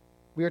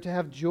 we are to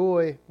have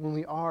joy when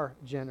we are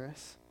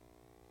generous.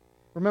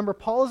 Remember,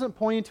 Paul isn't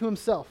pointing to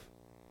himself.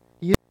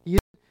 He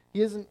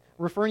isn't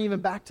referring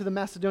even back to the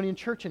Macedonian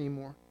church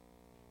anymore.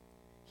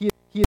 He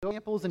has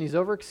examples, and he's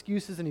over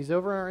excuses, and he's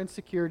over our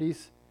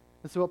insecurities.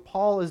 And so what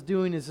Paul is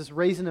doing is just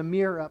raising a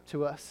mirror up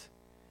to us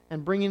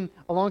and bringing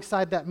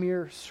alongside that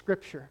mirror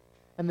Scripture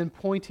and then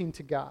pointing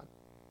to God.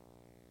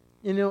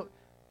 You know,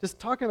 just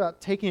talking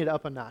about taking it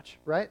up a notch,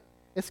 right?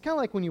 It's kind of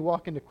like when you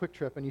walk into Quick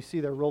Trip and you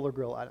see their roller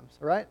grill items,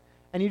 right?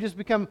 And you just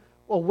become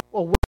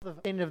aware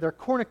of their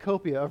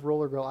cornucopia of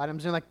roller grill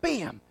items. And you're like,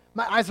 bam,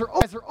 my eyes are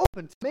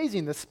open. It's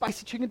amazing the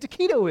spicy chicken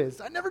taquito is.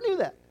 I never knew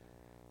that.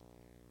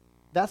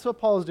 That's what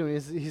Paul is doing.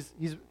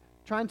 He's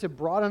trying to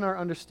broaden our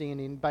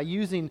understanding by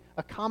using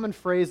a common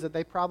phrase that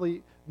they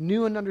probably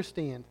knew and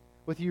understand,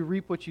 with you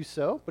reap what you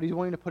sow, but he's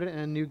wanting to put it in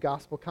a new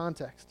gospel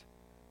context.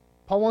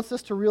 Paul wants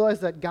us to realize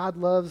that God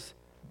loves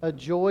a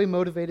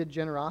joy-motivated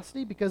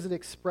generosity because it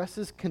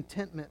expresses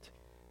contentment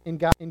in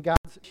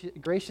God's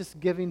gracious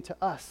giving to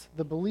us,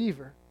 the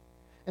believer.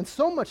 And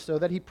so much so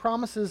that he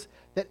promises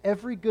that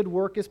every good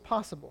work is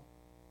possible,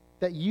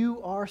 that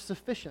you are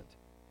sufficient,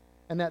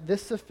 and that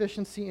this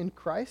sufficiency in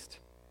Christ,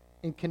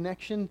 in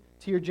connection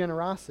to your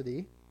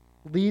generosity,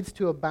 leads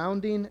to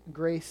abounding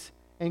grace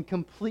and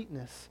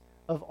completeness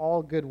of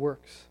all good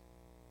works.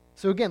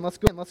 So again, let's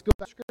go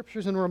back to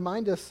Scriptures and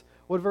remind us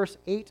what verse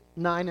 8,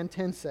 9, and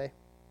 10 say.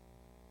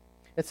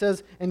 It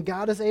says, "And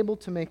God is able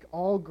to make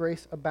all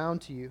grace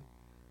abound to you,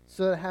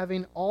 so that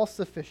having all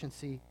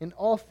sufficiency in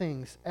all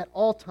things at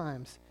all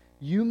times,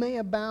 you may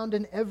abound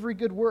in every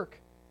good work.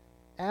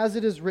 As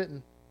it is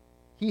written,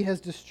 He has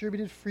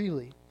distributed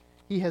freely,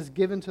 He has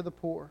given to the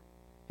poor.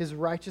 His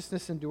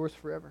righteousness endures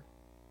forever.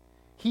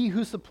 He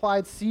who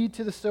supplied seed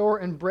to the sower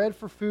and bread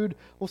for food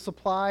will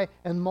supply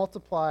and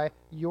multiply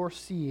your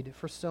seed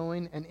for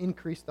sowing and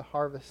increase the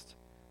harvest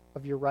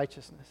of your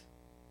righteousness."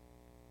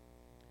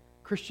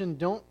 Christian,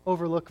 don't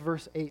overlook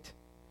verse 8.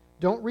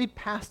 Don't read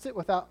past it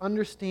without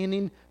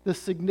understanding the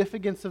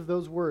significance of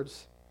those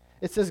words.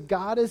 It says,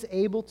 God is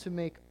able to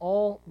make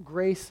all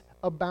grace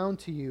abound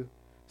to you,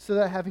 so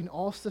that having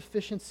all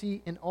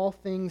sufficiency in all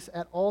things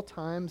at all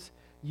times,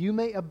 you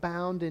may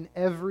abound in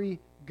every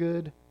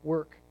good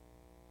work.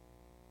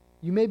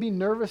 You may be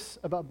nervous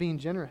about being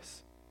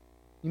generous.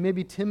 You may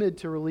be timid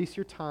to release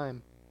your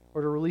time,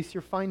 or to release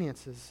your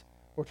finances,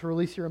 or to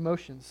release your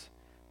emotions.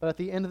 But at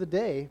the end of the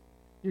day,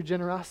 your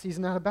generosity is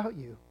not about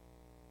you.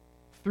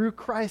 Through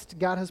Christ,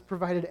 God has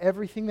provided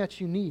everything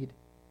that you need.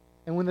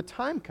 And when the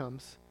time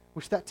comes,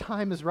 which that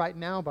time is right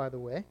now, by the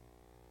way,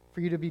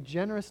 for you to be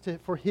generous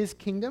for His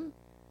kingdom,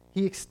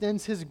 He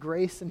extends His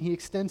grace and He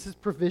extends His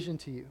provision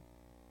to you.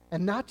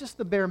 And not just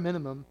the bare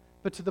minimum,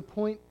 but to the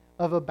point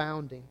of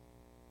abounding.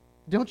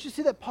 Don't you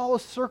see that Paul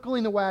is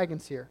circling the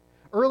wagons here?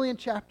 Early in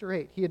chapter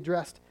 8, he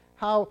addressed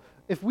how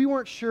if we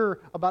weren't sure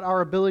about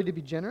our ability to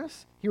be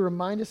generous, he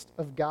reminded us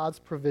of God's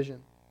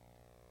provision.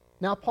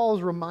 Now Paul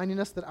is reminding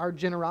us that our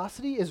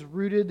generosity is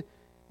rooted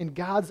in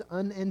God's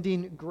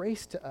unending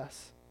grace to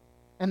us.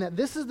 And that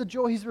this is the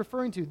joy he's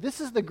referring to.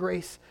 This is the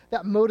grace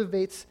that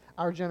motivates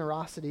our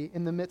generosity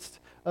in the midst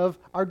of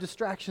our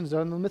distractions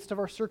or in the midst of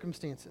our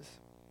circumstances.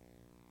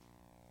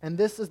 And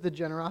this is the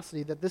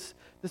generosity that this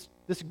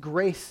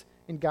grace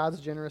in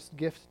God's generous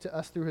gift to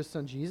us through His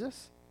Son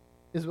Jesus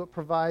is what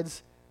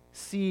provides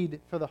seed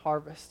for the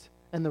harvest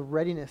and the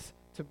readiness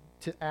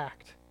to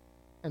act.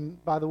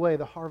 And by the way,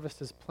 the harvest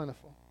is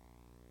plentiful.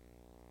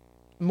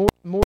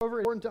 Moreover,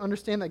 it's important to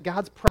understand that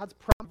God's promise,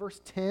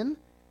 verse 10,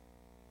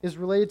 is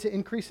related to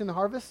increase in the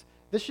harvest.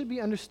 This should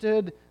be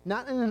understood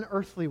not in an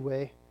earthly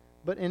way,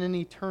 but in an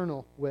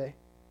eternal way.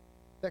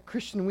 That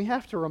Christian, we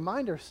have to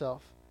remind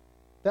ourselves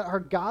that our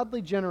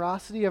godly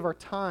generosity of our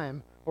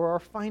time or our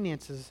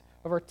finances,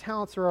 of our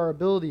talents or our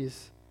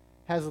abilities,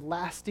 has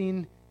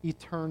lasting,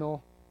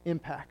 eternal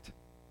impact.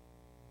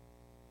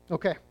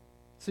 Okay,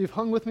 so you've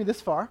hung with me this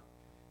far.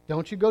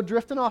 Don't you go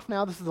drifting off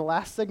now. This is the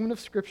last segment of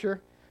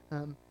Scripture.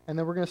 And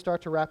then we're going to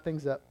start to wrap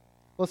things up.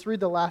 Let's read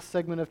the last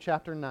segment of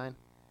chapter 9.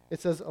 It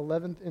says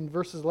in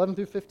verses 11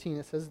 through 15,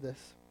 it says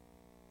this: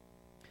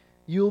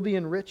 "You will be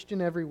enriched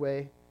in every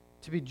way,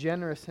 to be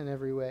generous in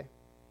every way,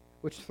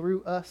 which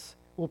through us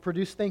will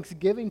produce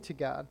thanksgiving to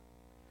God.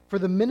 For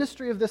the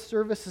ministry of this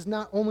service is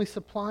not only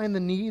supplying the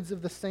needs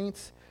of the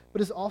saints,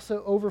 but is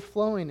also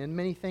overflowing in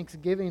many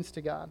thanksgivings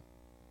to God.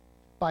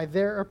 By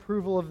their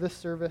approval of this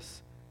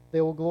service, they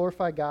will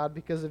glorify God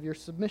because of your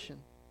submission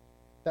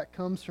that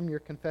comes from your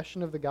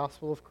confession of the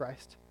gospel of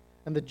Christ,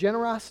 and the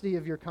generosity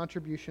of your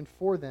contribution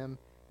for them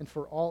and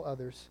for all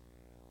others,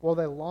 while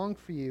they long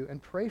for you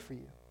and pray for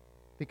you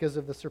because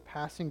of the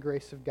surpassing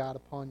grace of God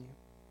upon you.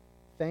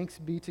 Thanks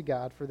be to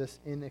God for this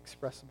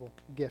inexpressible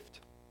gift."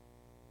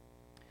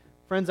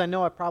 Friends, I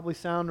know I probably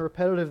sound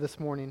repetitive this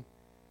morning,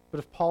 but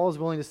if Paul is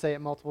willing to say it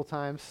multiple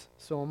times,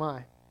 so am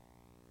I.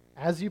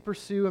 As you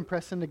pursue and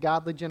press into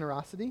godly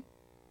generosity,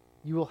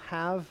 you will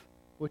have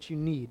what you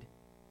need.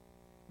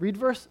 Read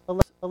verse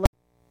 11.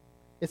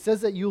 It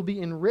says that you will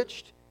be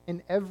enriched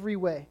in every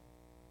way.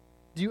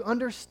 Do you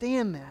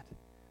understand that?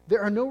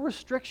 There are no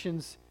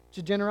restrictions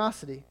to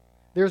generosity.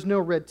 There's no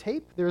red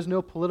tape. There's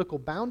no political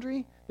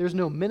boundary. There's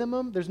no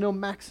minimum. There's no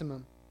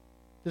maximum.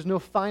 There's no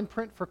fine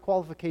print for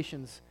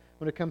qualifications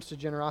when it comes to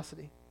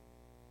generosity.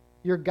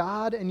 Your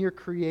God and your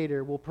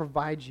Creator will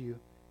provide you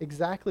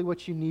exactly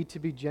what you need to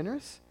be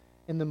generous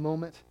in the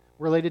moment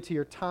related to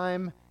your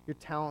time, your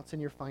talents,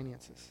 and your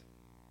finances.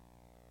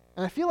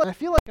 And I feel like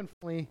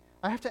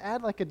I have to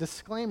add like a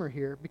disclaimer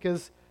here,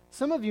 because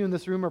some of you in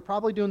this room are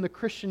probably doing the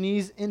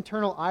Christianese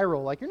internal eye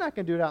roll. Like, you're not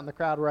going to do it out in the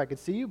crowd where I could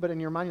see you, but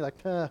in your mind you're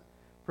like,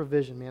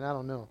 provision, man, I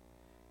don't know.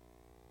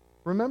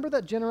 Remember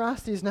that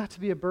generosity is not to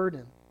be a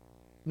burden,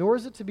 nor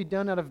is it to be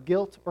done out of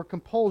guilt or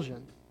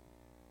compulsion.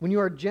 When you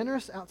are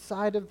generous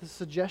outside of the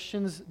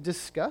suggestions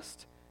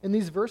discussed in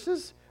these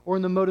verses, or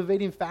in the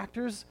motivating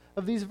factors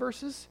of these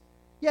verses,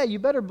 yeah, you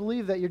better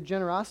believe that your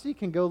generosity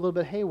can go a little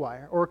bit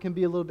haywire, or it can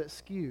be a little bit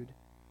skewed.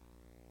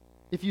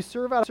 If you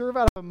serve out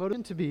of a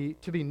motive to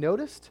be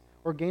noticed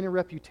or gain a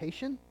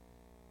reputation,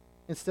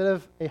 instead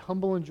of a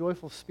humble and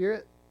joyful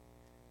spirit,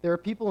 there are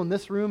people in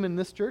this room, in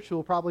this church, who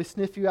will probably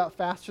sniff you out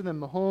faster than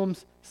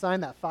Mahomes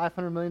signed that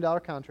 $500 million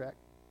contract.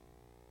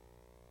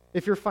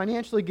 If you're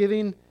financially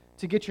giving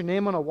to get your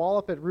name on a wall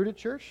up at Rooted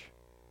Church,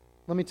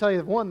 let me tell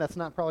you, one, that's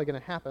not probably going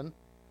to happen.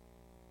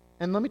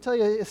 And let me tell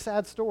you a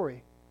sad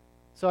story.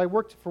 So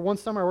for one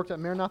summer, I worked at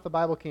Maranatha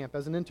Bible Camp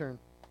as an intern.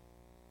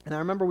 And I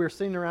remember we were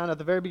sitting around at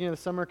the very beginning of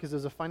the summer because it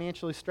was a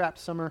financially strapped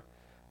summer,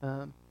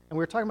 and we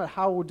were talking about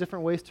how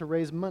different ways to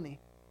raise money.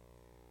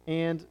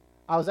 And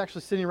I was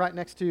actually sitting right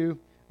next to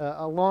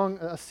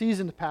a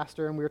seasoned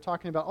pastor, and we were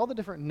talking about all the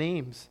different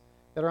names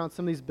that are on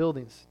some of these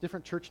buildings,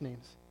 different church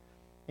names.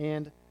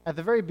 And at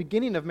the very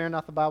beginning of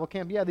Maranatha Bible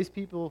Camp,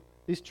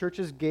 these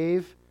churches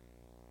gave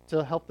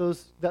to help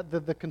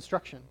the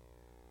construction.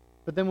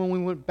 But then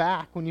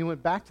when you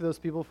went back to those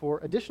people for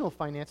additional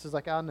finances,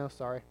 like, no,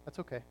 sorry, that's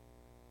okay.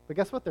 But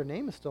guess what? Their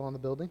name is still on the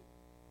building.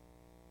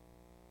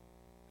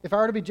 If I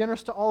were to be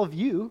generous to all of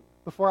you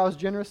before I was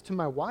generous to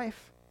my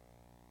wife,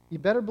 you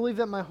better believe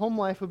that my home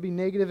life would be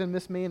negative and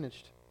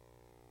mismanaged.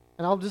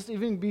 And I'll just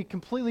even be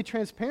completely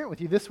transparent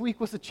with you. This week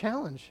was a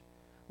challenge.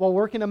 While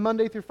working a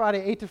Monday through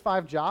Friday 8 to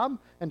 5 job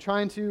and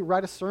trying to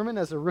write a sermon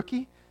as a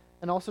rookie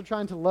and also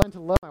trying to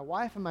love my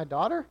wife and my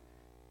daughter,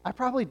 I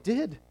probably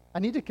did. I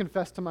need to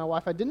confess to my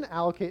wife, I didn't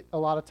allocate a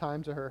lot of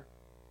time to her.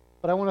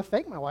 But I want to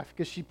thank my wife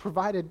because she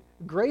provided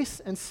grace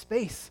and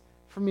space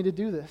for me to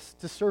do this,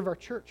 to serve our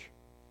church.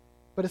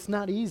 But it's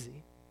not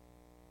easy.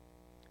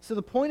 So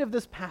the point of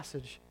this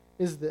passage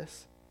is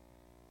this.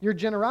 Your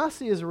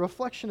generosity is a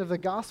reflection of the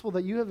gospel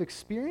that you have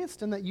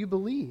experienced and that you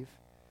believe.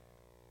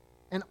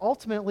 And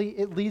ultimately,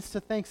 it leads to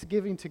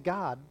thanksgiving to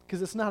God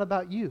because it's not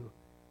about you.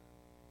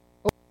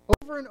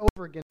 Over and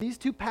over again, these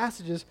two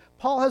passages,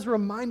 Paul has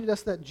reminded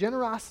us that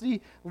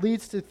generosity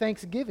leads to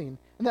thanksgiving,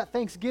 and that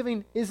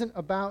thanksgiving isn't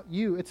about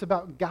you. It's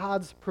about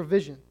God's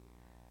provision,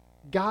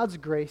 God's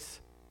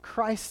grace,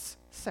 Christ's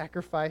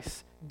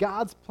sacrifice,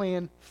 God's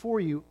plan for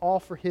you, all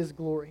for his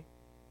glory.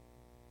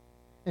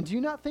 And do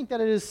you not think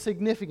that it is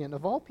significant,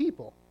 of all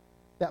people,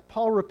 that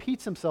Paul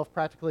repeats himself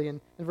practically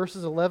in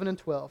verses 11 and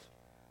 12,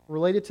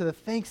 related to the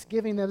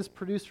thanksgiving that is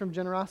produced from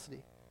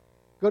generosity?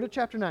 Go to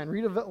chapter 9.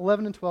 Read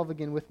 11 and 12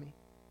 again with me.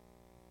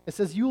 It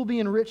says, "You will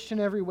be enriched in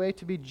every way,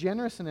 to be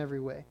generous in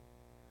every way,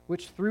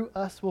 which through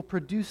us will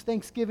produce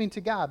thanksgiving to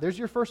God." There's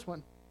your first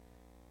one.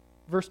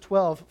 Verse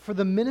 12, "For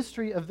the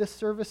ministry of this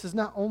service is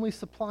not only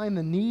supplying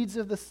the needs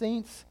of the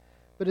saints,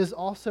 but is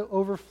also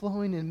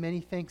overflowing in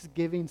many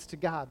thanksgivings to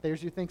God."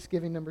 There's your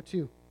thanksgiving number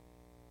 2.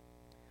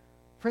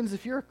 Friends,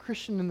 if you're a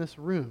Christian in this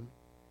room,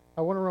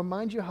 I want to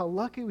remind you how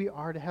lucky we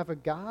are to have a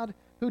God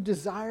who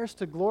desires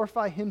to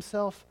glorify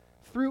himself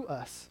through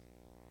us.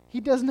 He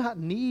does not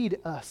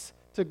need us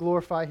to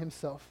glorify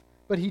himself,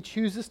 but he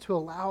chooses to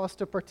allow us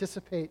to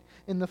participate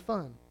in the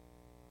fun.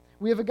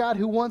 We have a God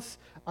who wants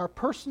our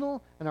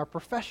personal and our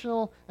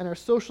professional and our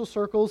social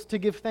circles to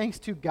give thanks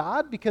to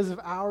God because of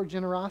our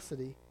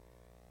generosity.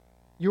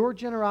 Your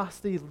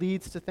generosity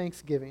leads to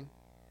thanksgiving,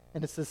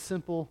 and it's as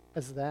simple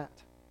as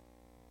that.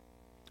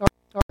 All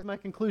right, my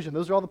conclusion.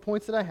 Those are all the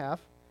points that I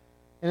have.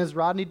 And as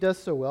Rodney does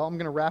so well, I'm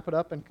going to wrap it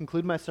up and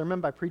conclude my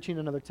sermon by preaching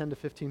another 10 to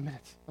 15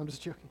 minutes. I'm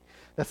just joking.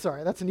 That's all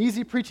right. That's an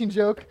easy preaching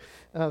joke.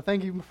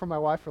 Thank you for my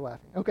wife for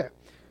laughing. Okay.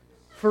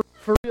 For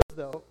real,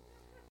 though,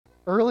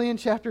 early in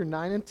chapter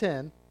 9 and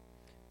 10,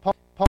 Paul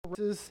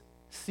raises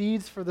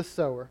seeds for the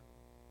sower,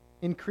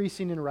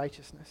 increasing in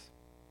righteousness.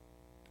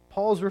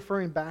 Paul is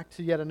referring back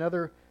to yet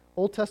another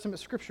Old Testament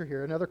scripture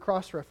here, another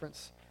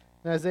cross-reference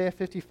in Isaiah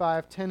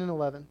 55, 10 and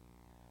 11.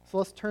 So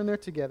let's turn there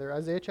together.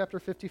 Isaiah chapter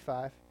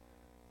 55.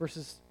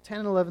 Verses 10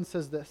 and 11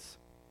 says this,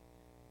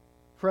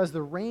 "For as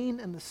the rain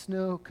and the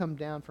snow come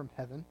down from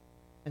heaven,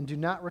 and do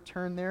not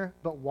return there,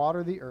 but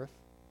water the earth,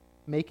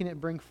 making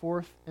it bring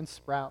forth and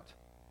sprout,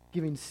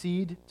 giving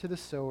seed to the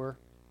sower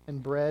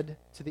and bread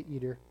to the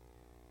eater,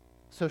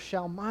 so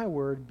shall my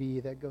word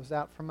be that goes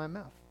out from my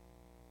mouth.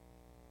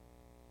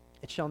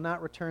 It shall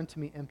not return to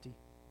me empty,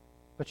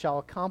 but shall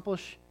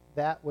accomplish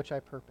that which I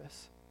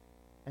purpose,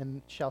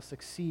 and shall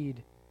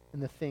succeed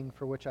in the thing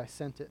for which I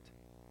sent it."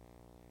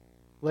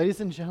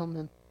 Ladies and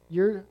gentlemen,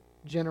 your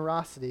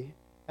generosity,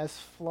 as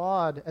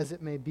flawed as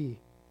it may be,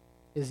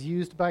 is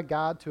used by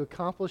God to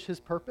accomplish his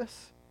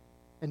purpose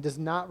and does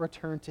not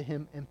return to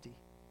him empty.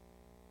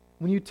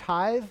 When you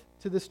tithe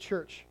to this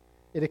church,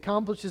 it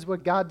accomplishes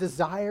what God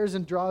desires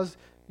and draws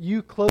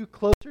you closer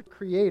to the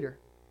Creator,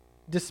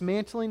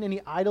 dismantling any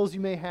idols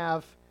you may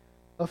have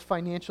of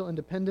financial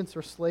independence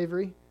or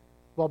slavery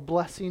while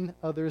blessing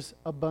others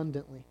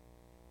abundantly.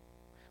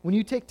 When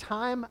you take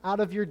time out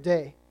of your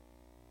day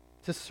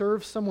to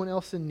serve someone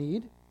else in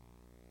need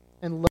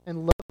and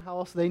love how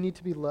else they need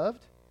to be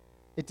loved,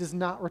 it does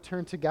not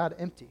return to God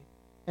empty.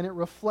 And it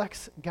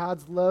reflects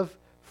God's love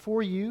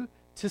for you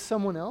to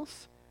someone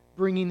else,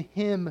 bringing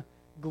him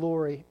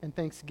glory and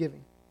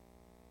thanksgiving.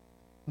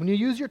 When you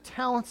use your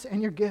talents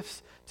and your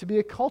gifts to be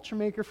a culture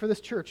maker for this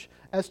church,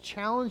 as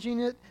challenging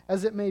it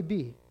as it may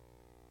be,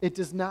 it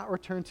does not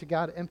return to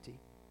God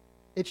empty.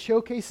 It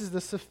showcases the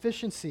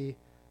sufficiency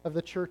of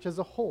the church as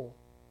a whole.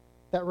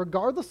 That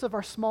regardless of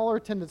our smaller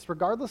attendance,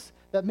 regardless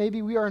that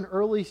maybe we are an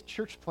early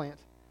church plant,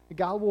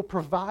 God will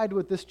provide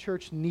what this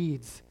church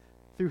needs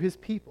through his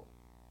people.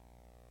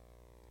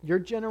 Your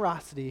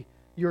generosity,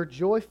 your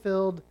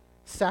joy-filled,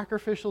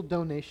 sacrificial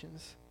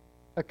donations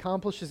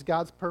accomplishes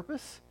God's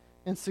purpose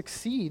and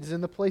succeeds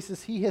in the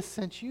places he has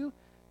sent you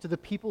to the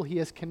people he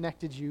has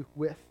connected you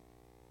with.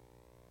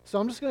 So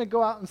I'm just going to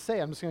go out and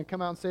I'm just going to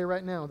come out and say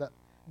right now that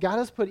God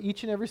has put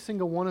each and every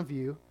single one of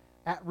you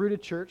at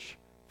Rooted Church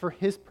for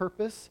his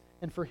purpose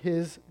and for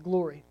his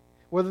glory.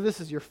 Whether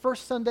this is your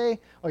first Sunday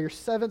or your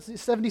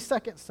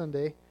 72nd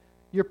Sunday,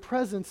 your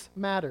presence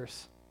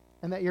matters,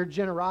 and that your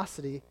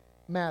generosity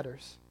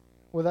matters.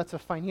 Whether that's a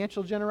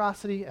financial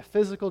generosity, a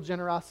physical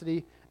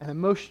generosity, an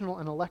emotional,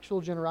 intellectual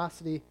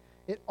generosity,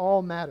 it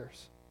all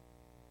matters.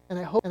 And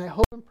I hope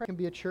and pray can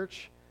be a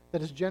church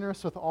that is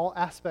generous with all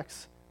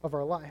aspects of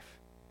our life,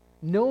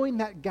 knowing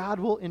that God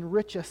will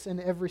enrich us in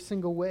every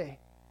single way,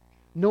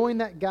 knowing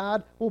that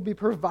God will be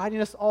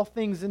providing us all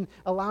things and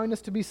allowing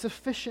us to be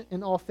sufficient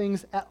in all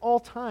things at all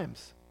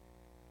times,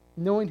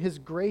 knowing his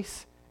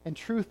grace and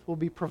truth will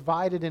be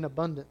provided in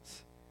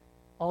abundance,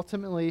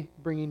 ultimately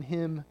bringing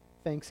him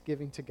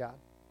thanksgiving to God.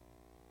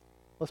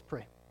 Let's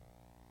pray.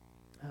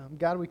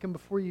 God, we come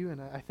before you,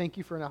 and I thank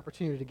you for an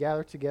opportunity to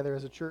gather together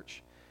as a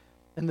church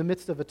in the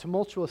midst of a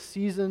tumultuous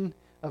season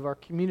of our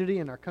community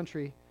and our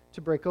country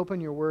to break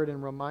open your word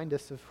and remind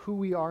us of who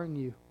we are in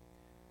you.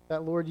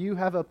 That, Lord, you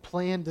have a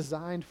plan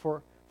designed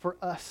for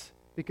us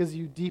because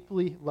you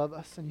deeply love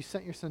us, and you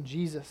sent your son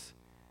Jesus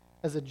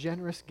as a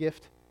generous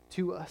gift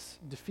to us,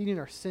 defeating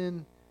our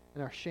sin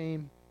and our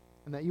shame,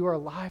 and that you are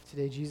alive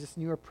today, Jesus,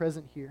 and you are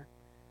present here.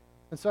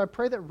 And so I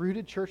pray that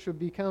Rooted Church would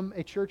become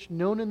a church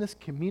known in this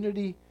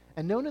community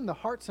and known in the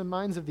hearts and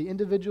minds of the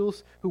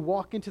individuals who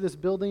walk into this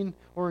building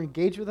or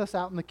engage with us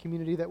out in the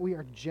community, that we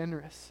are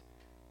generous,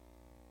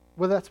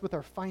 whether that's with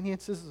our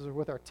finances or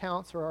with our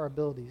talents or our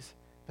abilities,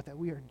 but that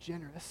we are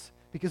generous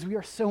because we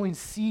are sowing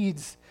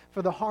seeds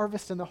for the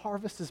harvest, and the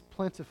harvest is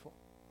plentiful.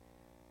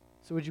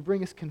 So would you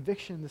bring us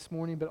conviction this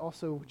morning, but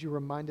also would you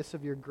remind us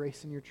of your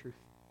grace and your truth?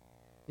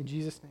 In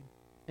Jesus' name,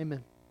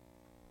 amen.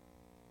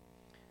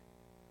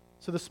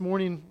 So this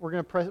morning, we're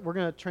going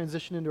to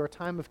transition into our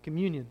time of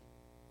communion.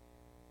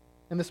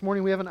 And this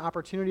morning, we have an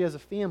opportunity as a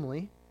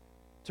family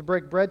to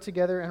break bread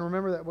together and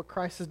remember that what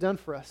Christ has done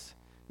for us.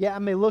 Yeah,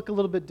 it may look a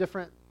little bit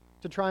different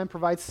to try and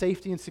provide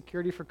safety and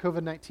security for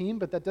COVID-19,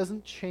 but that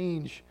doesn't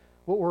change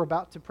what we're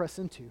about to press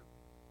into.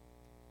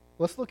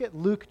 Let's look at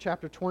Luke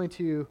chapter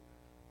 22,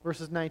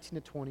 verses 19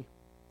 to 20.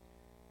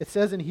 It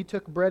says, "And he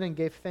took bread and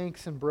gave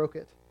thanks and broke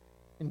it,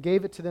 and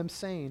gave it to them,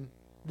 saying,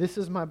 'This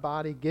is my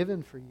body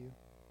given for you.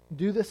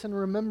 Do this in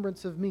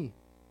remembrance of me.'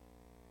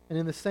 And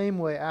in the same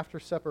way, after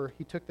supper,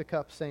 he took the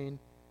cup, saying,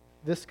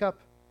 'This cup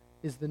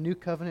is the new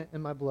covenant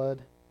in my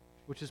blood,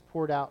 which is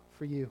poured out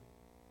for you.'"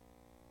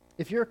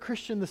 If you're a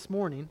Christian this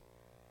morning,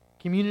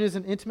 communion is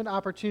an intimate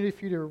opportunity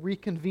for you to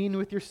reconvene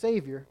with your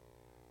Savior,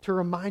 to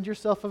remind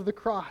yourself of the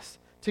cross,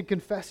 to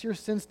confess your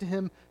sins to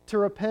him, to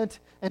repent,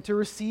 and to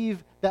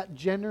receive that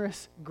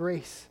generous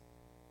grace.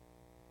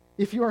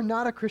 If you are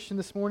not a Christian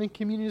this morning,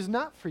 communion is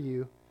not for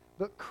you,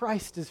 but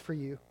Christ is for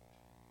you.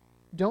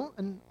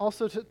 And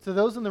also to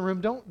those in the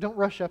room, don't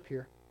rush up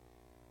here.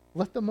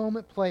 Let the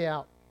moment play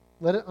out.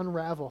 Let it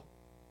unravel.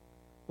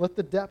 Let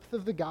the depth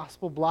of the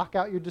gospel block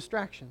out your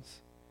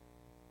distractions.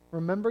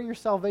 Remember your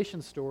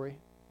salvation story,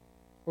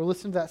 or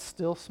listen to that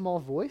still small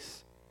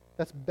voice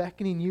that's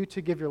beckoning you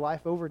to give your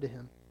life over to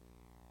him.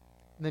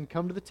 And then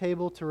come to the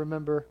table to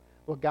remember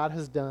what God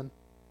has done,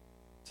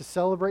 to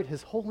celebrate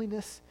his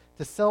holiness,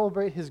 to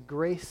celebrate his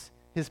grace,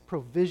 his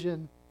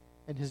provision,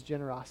 and his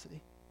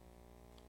generosity.